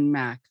Allison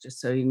Mack, just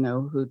so you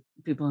know who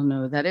people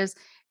know who that is.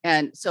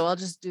 And so I'll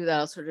just do that.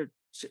 I'll sort of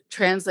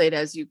translate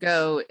as you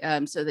go,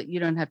 so that you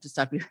don't have to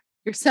stop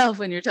yourself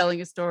when you're telling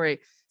a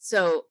story.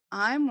 So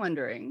I'm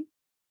wondering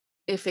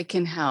if it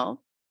can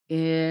help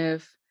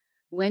if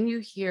when you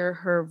hear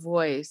her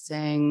voice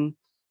saying,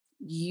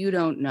 you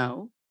don't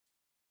know,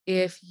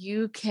 if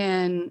you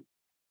can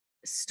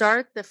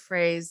start the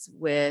phrase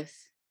with,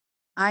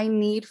 I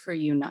need for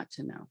you not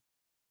to know.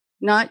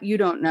 Not you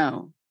don't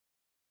know,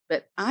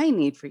 but I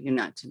need for you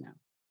not to know.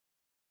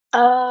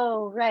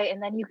 Oh, right.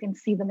 And then you can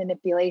see the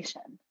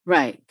manipulation.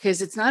 Right.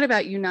 Because it's not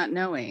about you not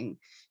knowing.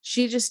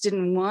 She just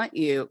didn't want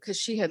you because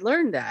she had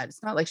learned that.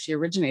 It's not like she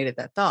originated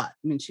that thought.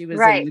 I mean, she was in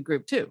Right. the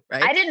group too,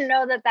 I right? didn't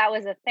know that that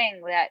was a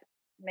thing that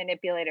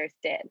manipulators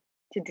did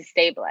to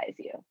destabilize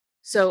you.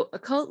 So a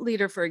cult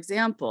leader, for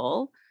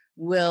example,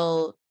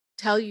 will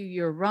tell you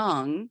you're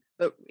wrong.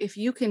 But if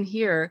you can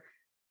hear,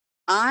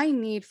 I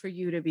need for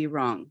you to be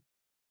wrong.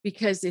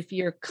 Because if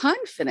you're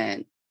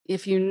confident,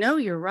 if you know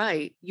you're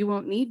right, you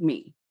won't need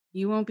me.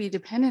 You won't be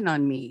dependent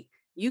on me.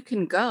 You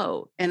can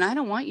go. And I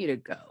don't want you to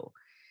go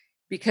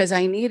because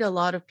I need a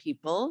lot of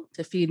people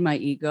to feed my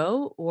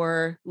ego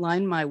or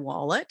line my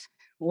wallet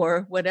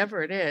or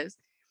whatever it is.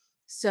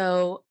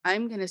 So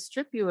I'm going to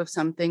strip you of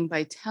something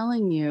by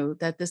telling you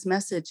that this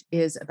message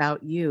is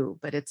about you,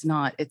 but it's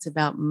not. It's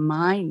about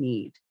my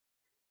need,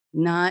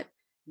 not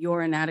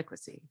your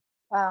inadequacy.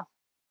 Wow.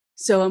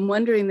 So I'm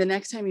wondering the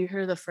next time you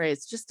hear the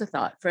phrase, just a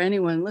thought for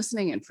anyone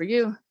listening and for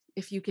you,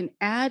 if you can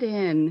add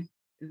in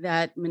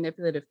that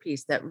manipulative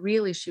piece that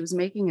really she was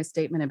making a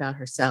statement about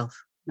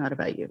herself, not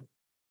about you.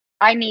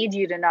 I need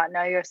you to not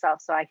know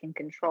yourself so I can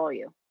control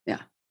you.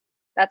 Yeah.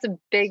 That's a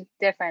big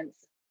difference.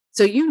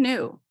 So you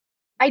knew.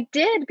 I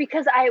did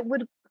because I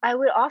would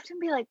often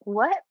be like,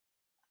 what?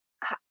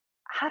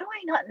 How do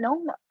I not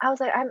know? I was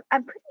like,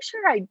 I'm pretty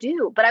sure I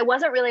do, but I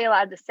wasn't really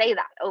allowed to say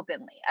that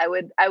openly. I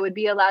would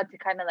be allowed to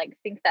kind of like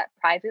think that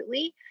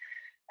privately.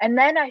 And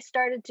then I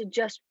started to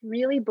just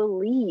really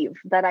believe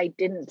that I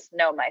didn't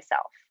know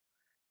myself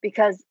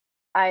because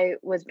I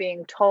was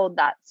being told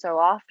that so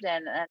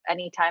often. And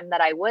anytime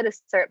that I would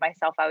assert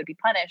myself, I would be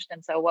punished.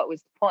 And so, what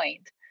was the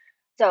point?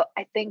 So,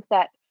 I think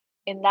that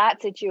in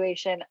that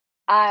situation,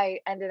 I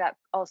ended up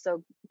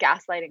also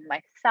gaslighting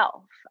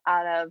myself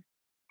out of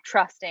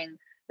trusting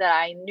that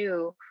I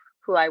knew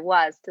who I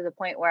was to the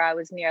point where I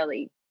was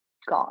nearly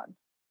gone.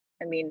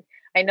 I mean,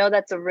 I know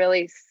that's a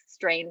really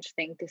strange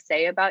thing to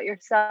say about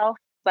yourself,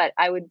 but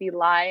I would be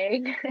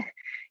lying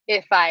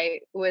if I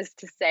was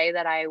to say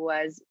that I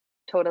was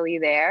totally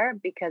there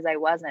because I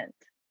wasn't.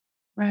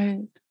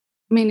 Right.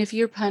 I mean, if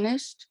you're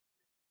punished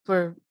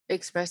for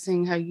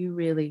expressing how you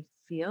really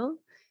feel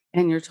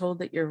and you're told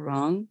that you're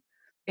wrong,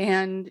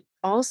 and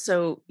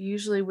also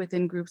usually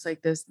within groups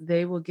like this,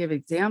 they will give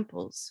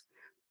examples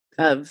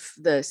of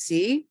the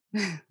see,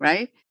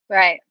 right?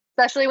 Right.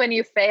 Especially when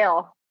you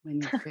fail.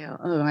 When you fail.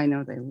 Oh, I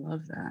know they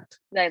love that.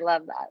 I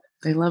love that.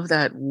 They love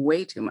that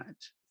way too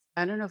much.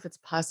 I don't know if it's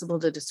possible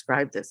to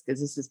describe this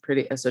because this is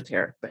pretty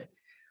esoteric, but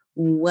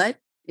what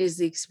is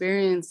the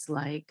experience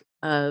like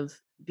of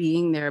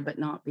being there but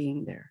not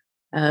being there?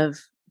 Of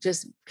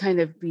just kind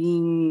of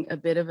being a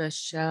bit of a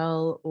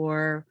shell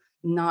or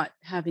not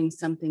having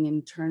something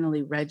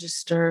internally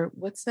register?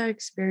 What's that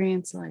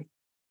experience like?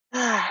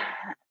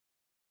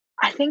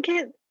 I think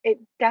it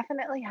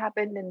definitely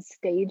happened in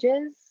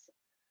stages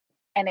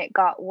and it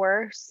got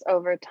worse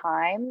over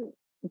time,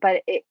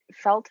 but it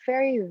felt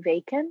very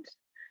vacant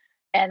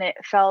and it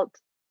felt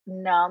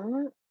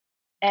numb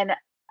and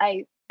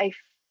I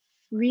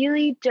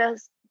really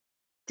just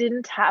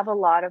didn't have a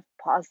lot of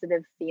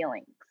positive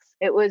feelings.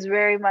 It was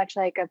very much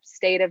like a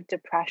state of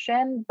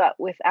depression but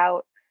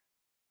without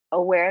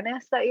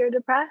awareness that you're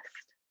depressed.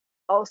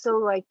 Also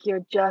like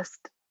you're just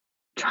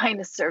trying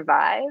to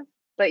survive,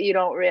 but you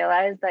don't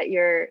realize that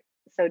you're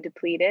so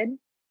depleted.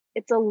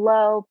 It's a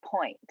low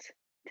point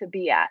to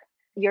be at.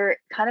 You're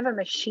kind of a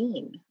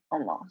machine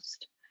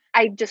almost.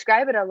 I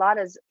describe it a lot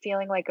as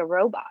feeling like a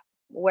robot,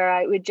 where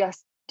I would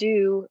just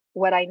do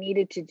what I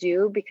needed to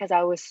do because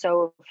I was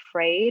so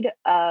afraid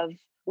of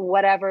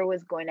whatever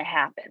was going to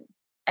happen.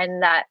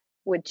 And that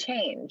would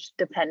change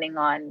depending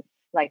on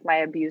like my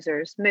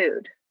abuser's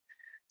mood.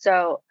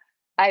 So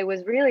I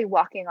was really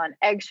walking on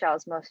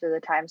eggshells most of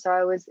the time. So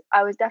I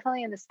was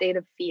definitely in a state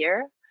of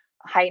fear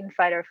heightened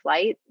fight or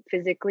flight,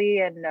 physically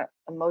and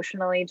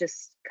emotionally,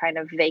 just kind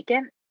of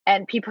vacant.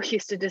 And people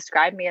used to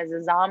describe me as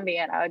a zombie,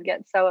 and I would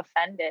get so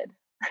offended.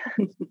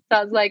 So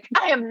I was like,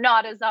 I am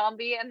not a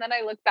zombie. And then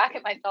I look back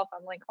at myself,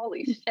 I'm like,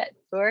 holy shit,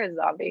 we're a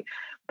zombie.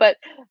 But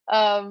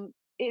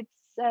it's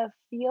a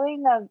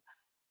feeling of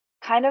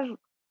kind of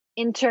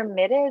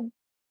intermittent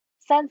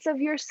sense of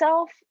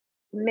yourself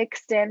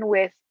mixed in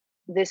with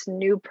this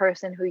new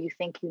person who you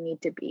think you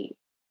need to be.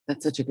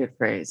 That's such a good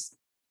phrase.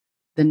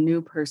 The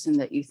new person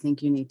that you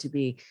think you need to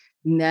be.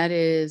 And that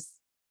is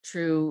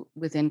true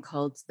within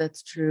cults.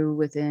 That's true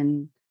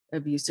within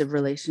abusive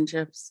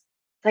relationships.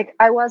 Like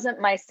I wasn't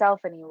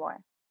myself anymore.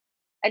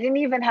 I didn't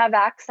even have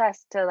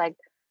access to like,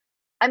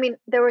 I mean,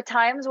 there were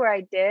times where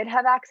I did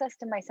have access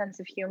to my sense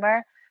of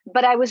humor,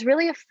 but I was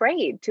really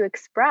afraid to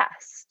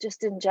express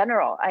just in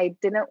general. I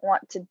didn't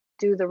want to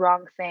do the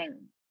wrong thing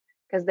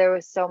because there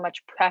was so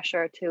much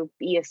pressure to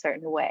be a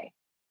certain way.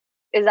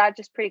 Is that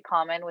just pretty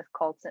common with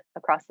cults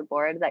across the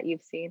board that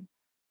you've seen?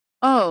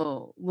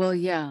 Oh, well,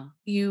 yeah.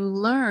 You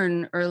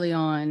learn early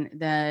on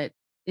that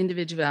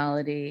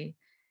individuality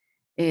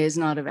is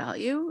not a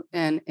value.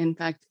 And in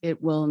fact,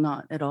 it will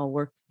not at all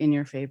work in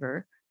your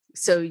favor.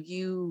 So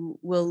you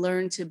will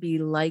learn to be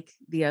like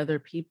the other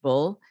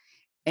people.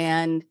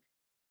 And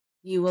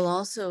you will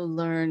also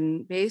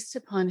learn based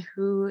upon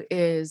who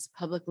is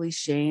publicly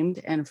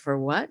shamed and for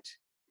what,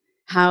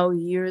 how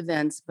you're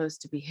then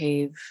supposed to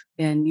behave.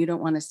 And you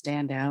don't want to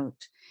stand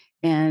out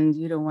and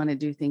you don't want to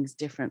do things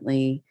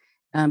differently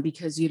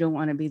because you don't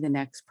want to be the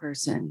next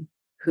person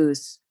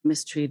who's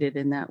mistreated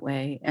in that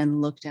way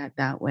and looked at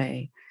that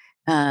way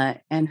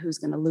and who's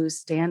going to lose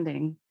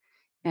standing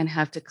and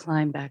have to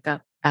climb back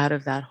up out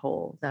of that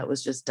hole that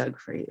was just dug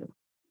for you.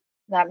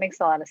 That makes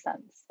a lot of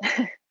sense.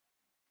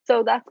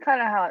 So that's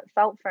kind of how it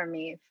felt for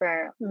me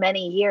for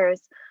many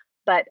years,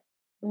 but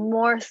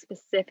more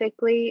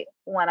specifically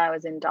when I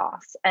was in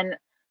DOS. And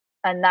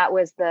that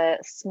was the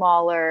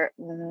smaller,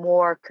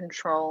 more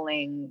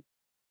controlling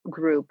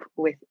group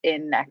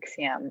within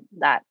Nexium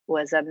that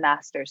was a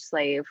master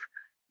slave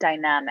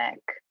dynamic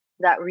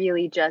that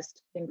really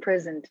just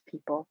imprisoned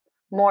people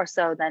more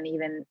so than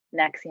even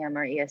Nexium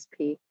or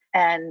ESP.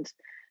 And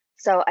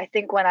so I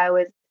think when I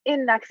was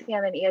in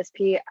Nexium and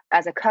ESP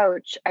as a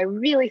coach, I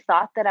really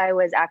thought that I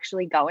was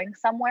actually going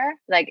somewhere,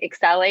 like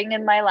excelling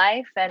in my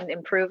life and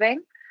improving.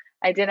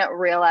 I didn't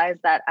realize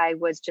that I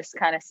was just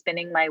kind of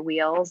spinning my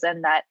wheels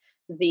and that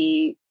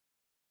the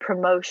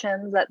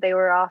promotions that they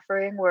were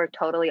offering were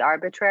totally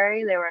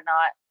arbitrary. They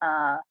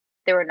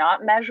were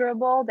not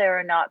measurable. They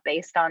were not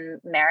based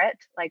on merit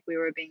like we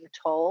were being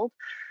told.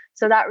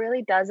 So that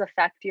really does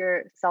affect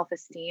your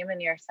self-esteem and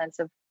your sense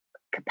of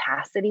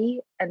capacity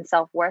and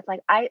self-worth.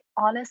 Like I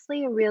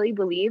honestly really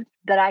believed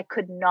that I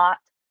could not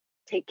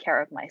take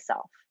care of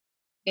myself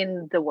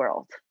in the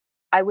world.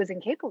 I was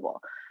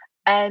incapable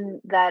and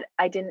that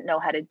I didn't know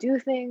how to do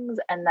things,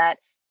 and that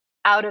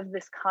out of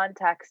this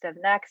context of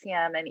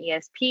Nexium and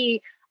ESP,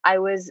 I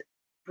was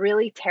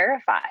really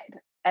terrified.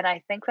 And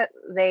I think that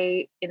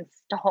they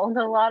installed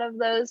a lot of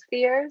those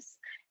fears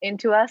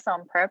into us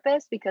on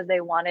purpose because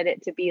they wanted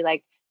it to be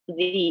like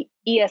the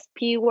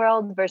ESP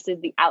world versus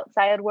the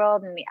outside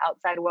world. And the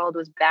outside world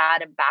was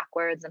bad and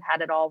backwards and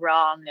had it all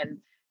wrong and,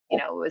 you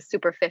know, it was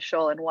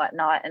superficial and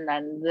whatnot. And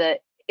then the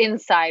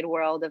inside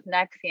world of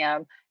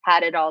Nexium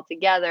had it all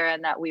together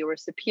and that we were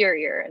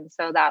superior. And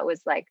so that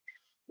was like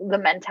the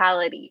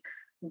mentality.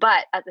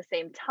 But at the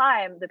same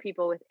time, the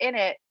people within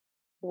it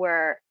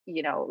were,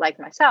 you know, like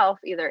myself,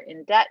 either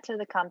in debt to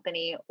the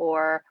company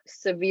or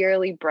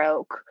severely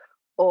broke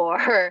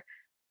or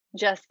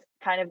just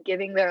kind of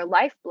giving their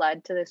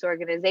lifeblood to this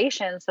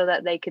organization so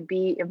that they could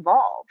be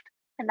involved.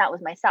 And that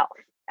was myself.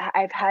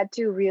 I've had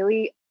to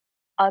really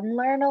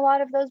unlearn a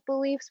lot of those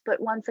beliefs.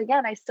 But once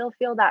again, I still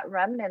feel that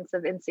remnants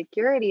of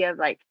insecurity of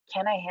like,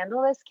 can I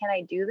handle this? Can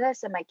I do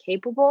this? Am I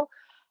capable?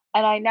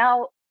 And I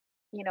now,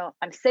 you know,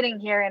 I'm sitting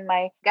here in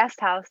my guest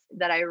house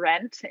that I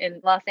rent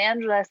in Los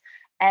Angeles,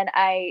 and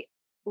I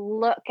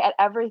look at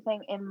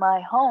everything in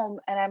my home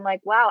and I'm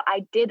like, wow,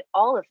 I did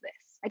all of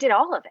this. I did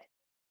all of it.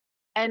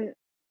 And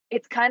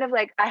it's kind of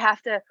like I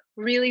have to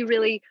really,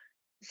 really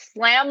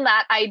slam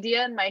that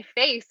idea in my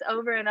face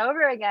over and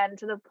over again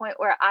to the point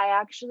where I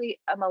actually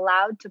am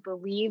allowed to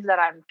believe that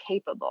I'm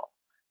capable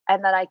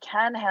and that I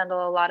can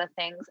handle a lot of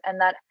things.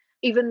 And that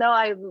even though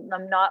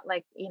I'm not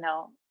like, you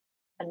know,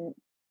 a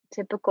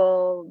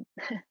typical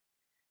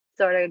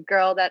sort of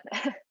girl that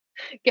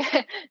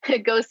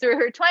goes through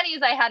her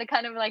 20s, I had a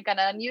kind of like an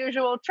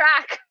unusual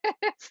track.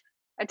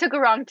 I took a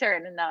wrong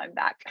turn and now I'm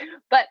back.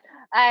 But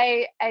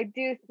I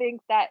do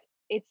think that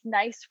it's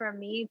nice for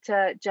me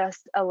to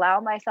just allow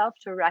myself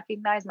to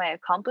recognize my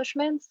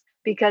accomplishments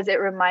because it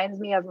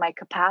reminds me of my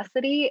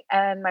capacity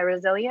and my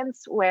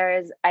resilience.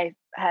 Whereas I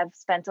have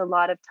spent a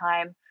lot of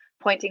time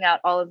pointing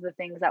out all of the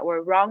things that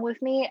were wrong with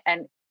me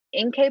and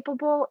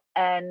incapable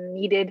and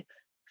needed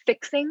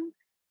fixing.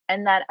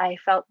 And that I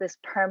felt this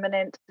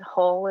permanent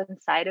hole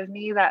inside of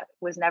me that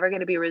was never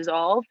going to be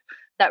resolved,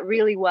 that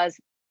really was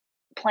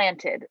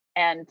planted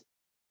and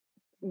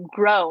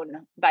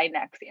grown by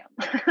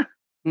Nexium.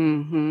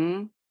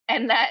 Mm-hmm.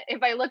 And that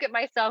if I look at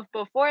myself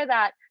before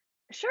that,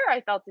 sure,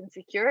 I felt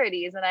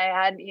insecurities and I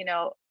had,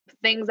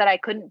 things that I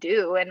couldn't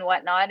do and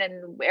whatnot,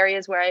 and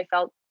areas where I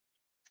felt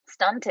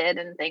stunted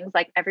and things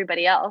like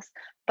everybody else.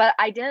 But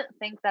I didn't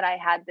think that I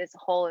had this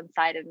hole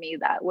inside of me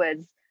that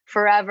was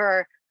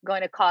forever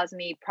going to cause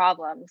me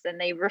problems. And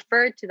they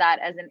referred to that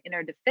as an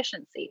inner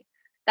deficiency.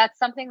 That's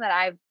something that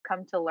I've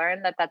come to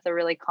learn, that that's a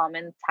really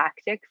common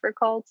tactic for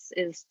cults,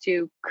 is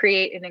to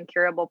create an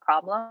incurable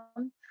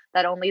problem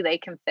that only they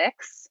can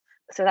fix.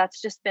 So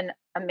that's just been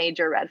a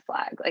major red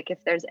flag. Like,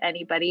 if there's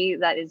anybody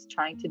that is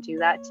trying to do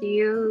that to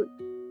you,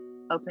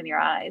 open your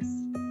eyes.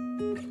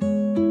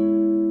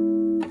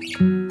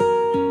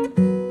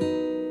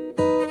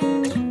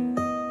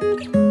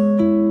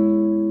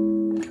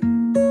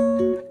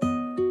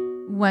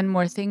 One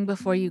more thing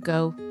before you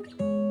go.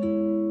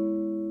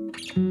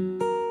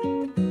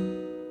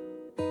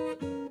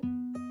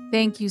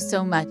 Thank you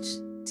so much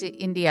to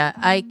India.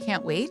 I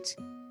can't wait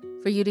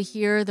for you to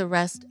hear the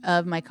rest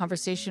of my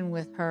conversation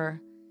with her.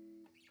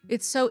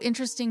 It's so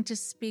interesting to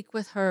speak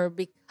with her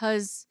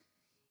because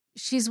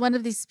she's one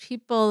of these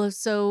people who's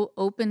so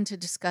open to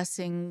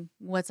discussing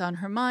what's on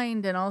her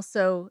mind, and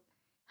also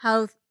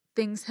how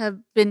things have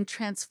been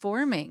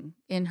transforming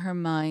in her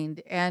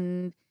mind,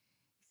 and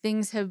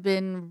things have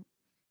been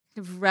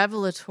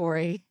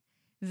revelatory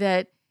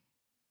that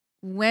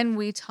when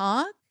we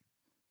talk,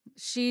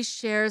 she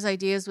shares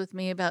ideas with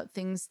me about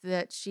things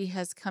that she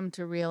has come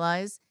to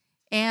realize.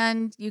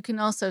 And you can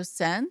also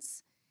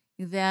sense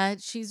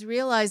that she's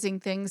realizing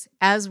things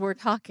as we're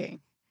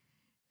talking.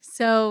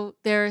 So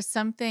there's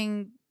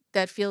something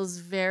that feels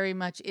very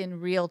much in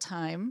real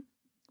time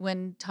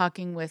when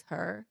talking with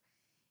her.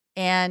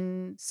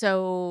 And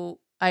so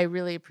I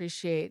really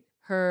appreciate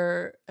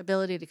her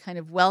ability to kind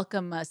of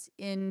welcome us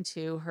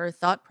into her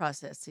thought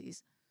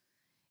processes.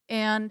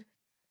 And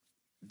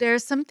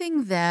there's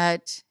something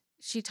that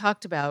she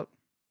talked about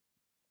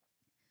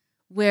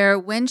where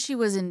when she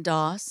was in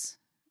DOS,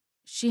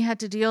 she had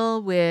to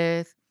deal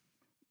with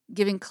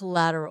giving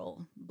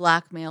collateral,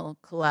 blackmail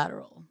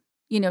collateral,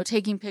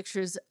 taking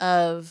pictures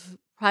of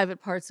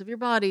private parts of your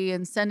body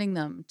and sending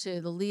them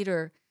to the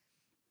leader,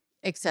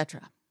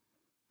 etc.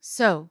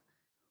 So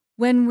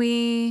when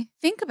we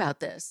think about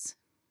this,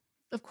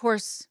 of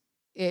course,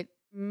 it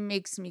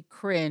makes me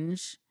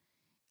cringe.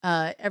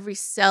 Every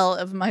cell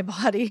of my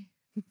body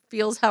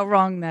feels how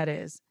wrong that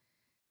is.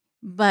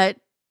 But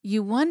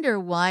you wonder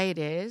why it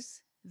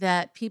is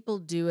that people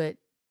do it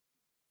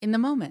in the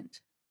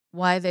moment,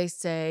 why they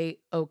say,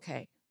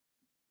 okay.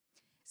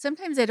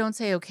 Sometimes they don't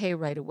say okay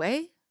right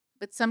away,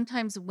 but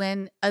sometimes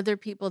when other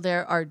people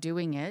there are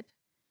doing it,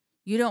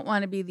 you don't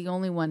want to be the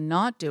only one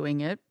not doing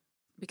it.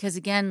 Because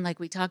again, like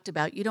we talked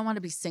about, you don't want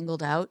to be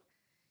singled out.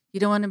 You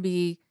don't want to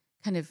be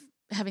kind of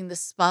having the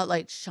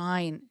spotlight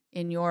shine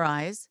in your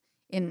eyes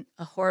in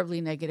a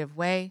horribly negative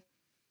way.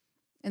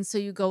 And so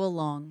you go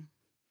along.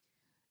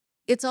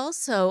 It's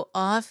also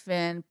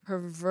often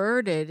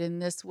perverted in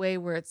this way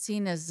where it's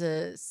seen as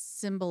a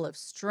symbol of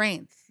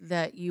strength,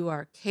 that you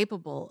are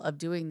capable of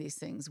doing these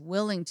things,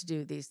 willing to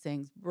do these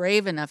things,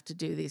 brave enough to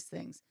do these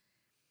things.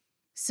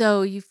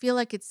 So you feel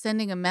like it's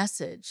sending a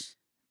message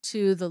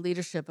to the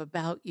leadership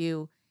about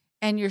you,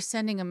 and you're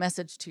sending a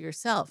message to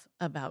yourself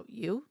about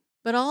you.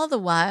 But all the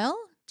while,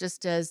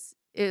 just as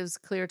it was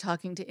clear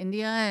talking to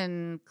India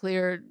and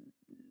clear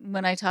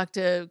when I talk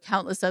to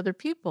countless other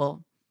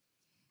people,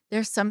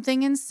 there's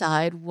something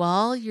inside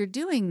while you're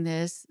doing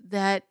this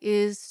that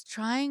is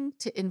trying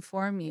to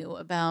inform you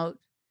about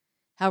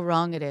how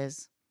wrong it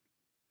is.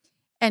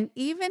 And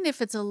even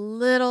if it's a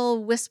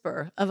little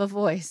whisper of a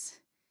voice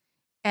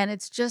and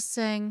it's just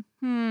saying,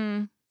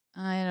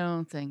 I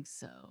don't think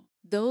so.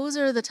 Those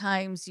are the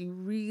times you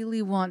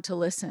really want to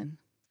listen.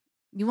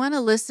 You want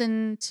to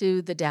listen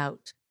to the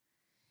doubt.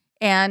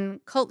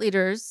 And cult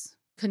leaders,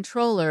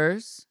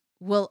 controllers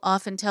will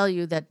often tell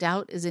you that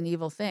doubt is an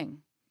evil thing,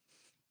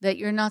 that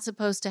you're not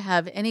supposed to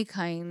have any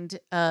kind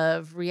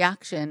of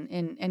reaction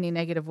in any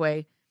negative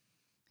way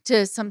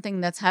to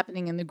something that's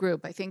happening in the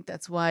group. I think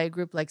that's why a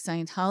group like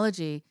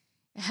Scientology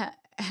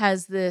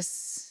has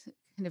this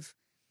kind of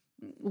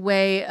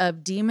way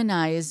of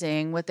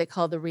demonizing what they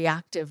call the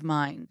reactive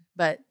mind.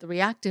 But the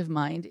reactive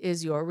mind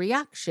is your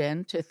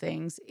reaction to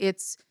things.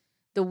 It's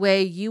the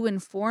way you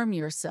inform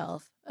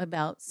yourself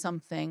about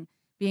something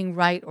being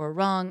right or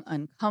wrong,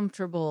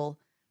 uncomfortable,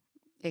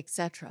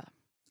 etc.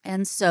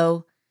 And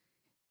so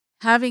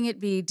having it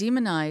be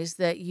demonized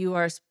that you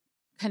are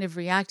kind of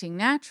reacting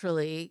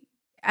naturally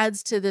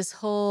adds to this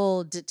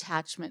whole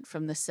detachment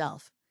from the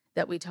self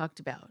that we talked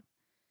about.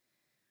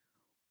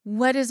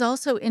 What is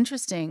also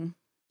interesting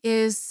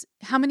is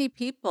how many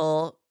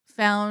people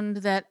found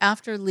that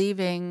after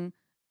leaving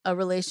a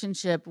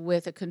relationship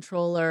with a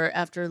controller,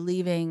 after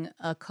leaving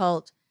a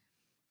cult,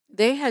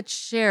 they had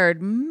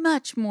shared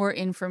much more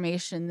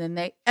information than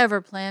they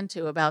ever planned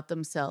to about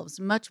themselves,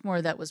 much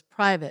more that was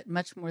private,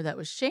 much more that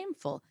was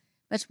shameful,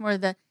 much more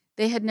that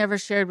they had never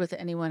shared with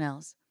anyone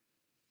else.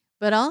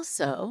 But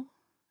also,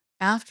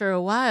 after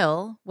a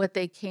while, what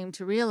they came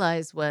to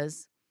realize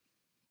was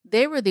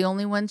they were the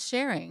only ones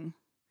sharing.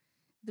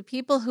 The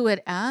people who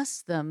had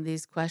asked them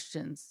these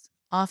questions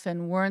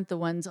often weren't the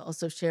ones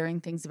also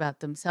sharing things about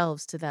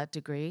themselves to that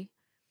degree.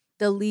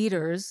 The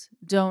leaders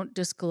don't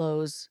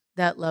disclose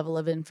that level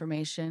of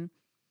information.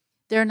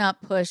 They're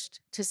not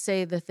pushed to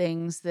say the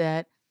things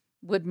that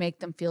would make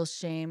them feel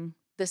shame,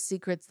 the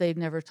secrets they've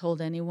never told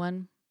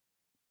anyone.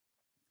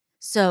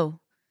 So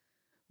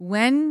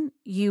when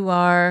you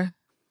are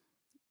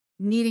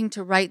needing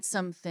to write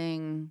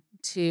something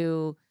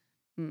to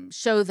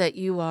show that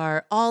you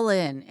are all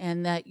in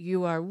and that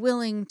you are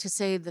willing to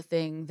say the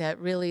thing that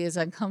really is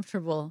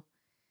uncomfortable,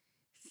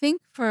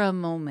 think for a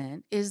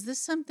moment, is this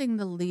something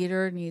the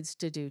leader needs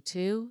to do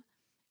too?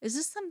 Is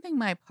this something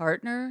my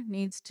partner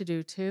needs to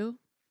do too?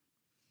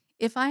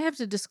 If I have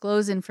to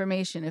disclose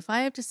information, if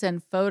I have to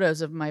send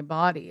photos of my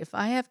body, if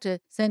I have to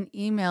send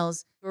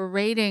emails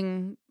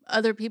berating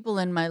other people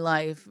in my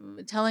life,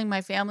 telling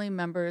my family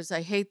members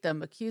I hate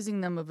them,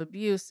 accusing them of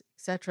abuse,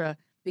 etc.,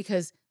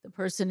 because the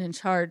person in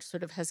charge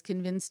sort of has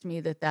convinced me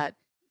that that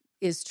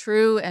is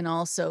true, and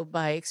also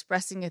by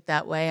expressing it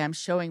that way, I'm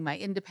showing my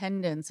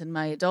independence and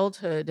my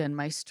adulthood and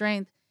my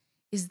strength.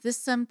 Is this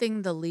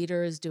something the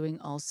leader is doing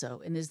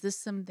also? And is this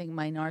something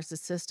my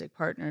narcissistic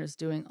partner is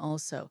doing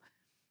also?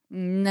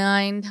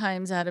 9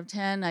 times out of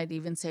 10, I'd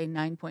even say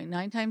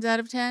 9.9 times out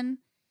of 10,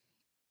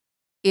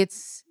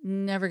 it's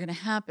never going to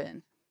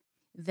happen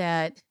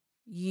that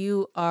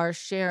you are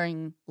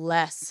sharing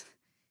less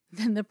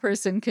than the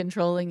person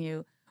controlling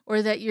you,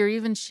 or that you're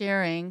even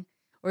sharing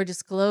or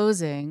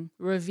disclosing,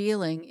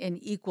 revealing in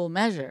equal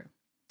measure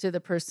to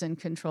the person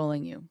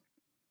controlling you.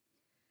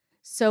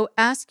 So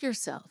ask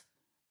yourself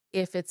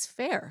if it's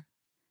fair,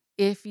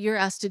 if you're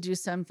asked to do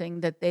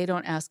something that they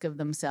don't ask of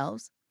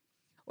themselves,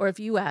 or if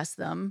you ask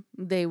them,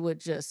 they would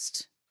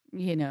just,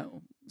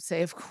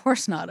 say, of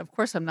course not. Of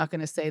course I'm not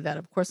going to say that.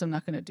 Of course I'm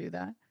not going to do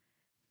that.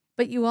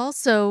 But you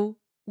also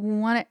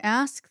want to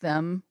ask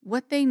them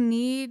what they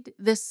need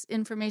this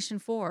information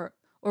for,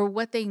 or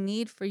what they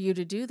need for you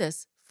to do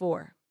this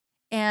for.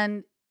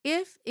 And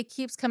if it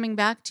keeps coming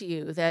back to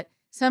you that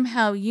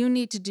somehow you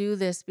need to do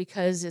this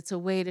because it's a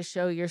way to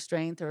show your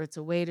strength, or it's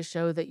a way to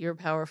show that you're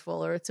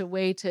powerful, or it's a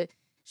way to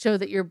show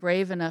that you're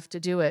brave enough to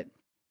do it,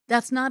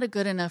 that's not a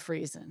good enough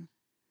reason.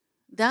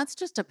 That's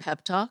just a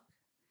pep talk,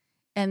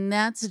 and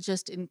that's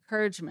just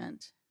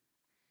encouragement.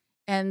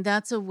 And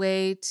that's a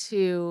way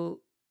to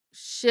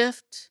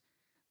shift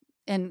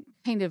and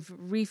kind of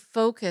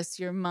refocus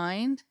your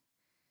mind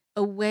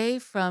away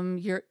from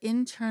your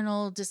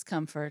internal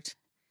discomfort,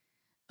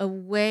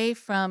 away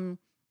from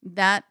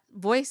that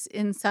voice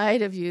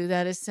inside of you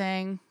that is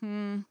saying,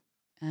 I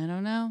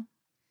don't know.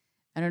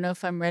 I don't know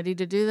if I'm ready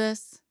to do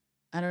this.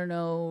 I don't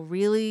know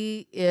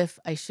really if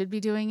I should be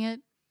doing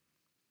it.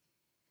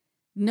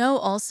 Know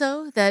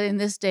also that in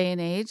this day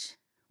and age,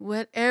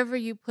 whatever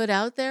you put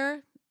out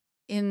there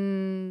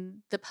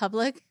in the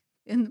public's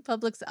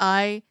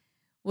eye,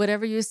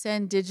 whatever you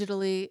send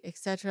digitally,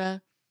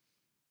 etc.,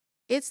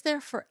 it's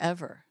there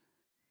forever.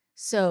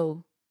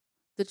 So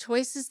the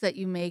choices that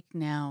you make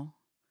now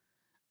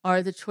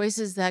are the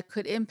choices that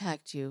could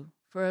impact you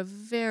for a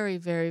very,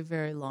 very,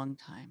 very long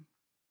time.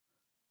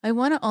 I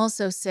want to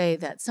also say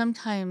that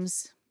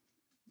sometimes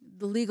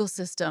the legal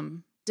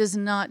system does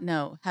not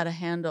know how to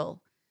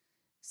handle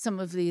some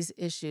of these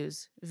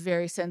issues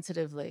very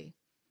sensitively.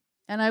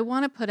 And I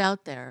want to put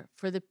out there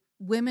for the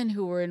women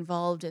who were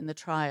involved in the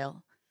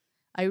trial,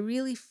 I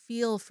really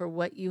feel for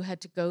what you had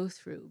to go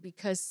through,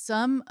 because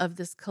some of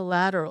this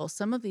collateral,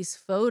 some of these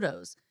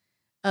photos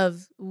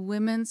of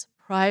women's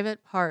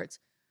private parts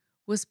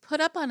was put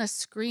up on a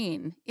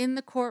screen in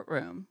the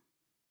courtroom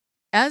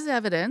as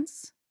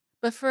evidence,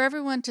 but for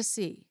everyone to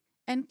see,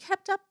 and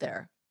kept up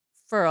there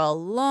for a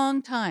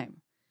long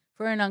time,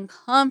 for an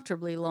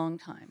uncomfortably long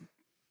time.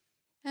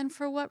 And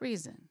for what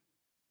reason?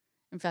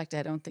 In fact,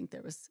 I don't think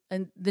there was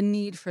the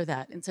need for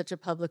that in such a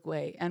public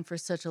way and for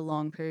such a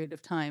long period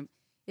of time.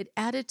 It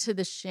added to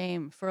the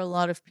shame for a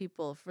lot of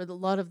people, for a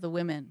lot of the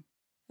women.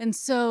 And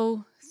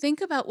so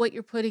think about what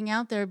you're putting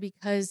out there,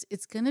 because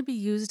it's going to be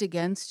used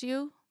against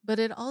you, but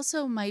it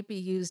also might be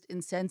used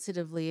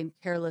insensitively and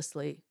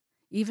carelessly,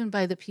 even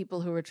by the people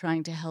who are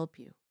trying to help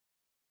you.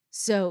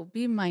 So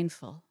be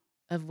mindful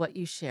of what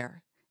you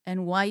share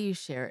and why you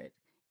share it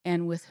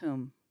and with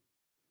whom.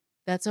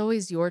 That's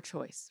always your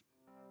choice.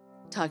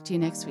 Talk to you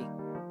next week.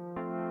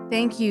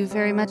 Thank you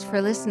very much for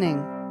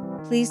listening.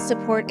 Please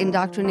support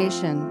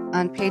Indoctrination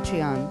on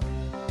Patreon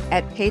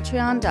at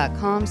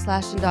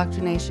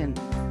patreon.com/indoctrination.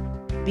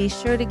 Be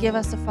sure to give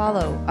us a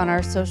follow on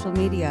our social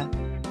media.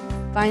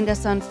 Find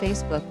us on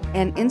Facebook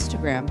and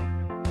Instagram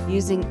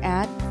using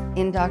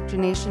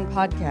 @indoctrination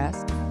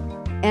podcast.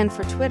 And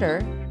for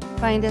Twitter,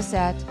 find us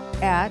at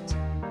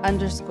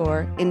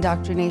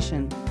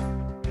 @_indoctrination.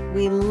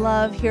 We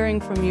love hearing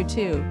from you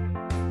too.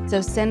 So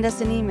send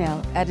us an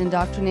email at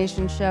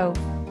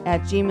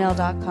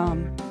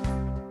indoctrinationshow@gmail.com.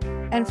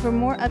 And for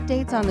more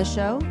updates on the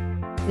show,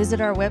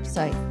 visit our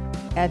website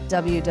at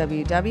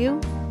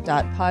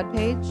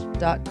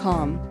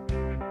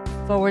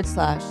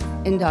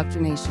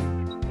www.podpage.com/indoctrination.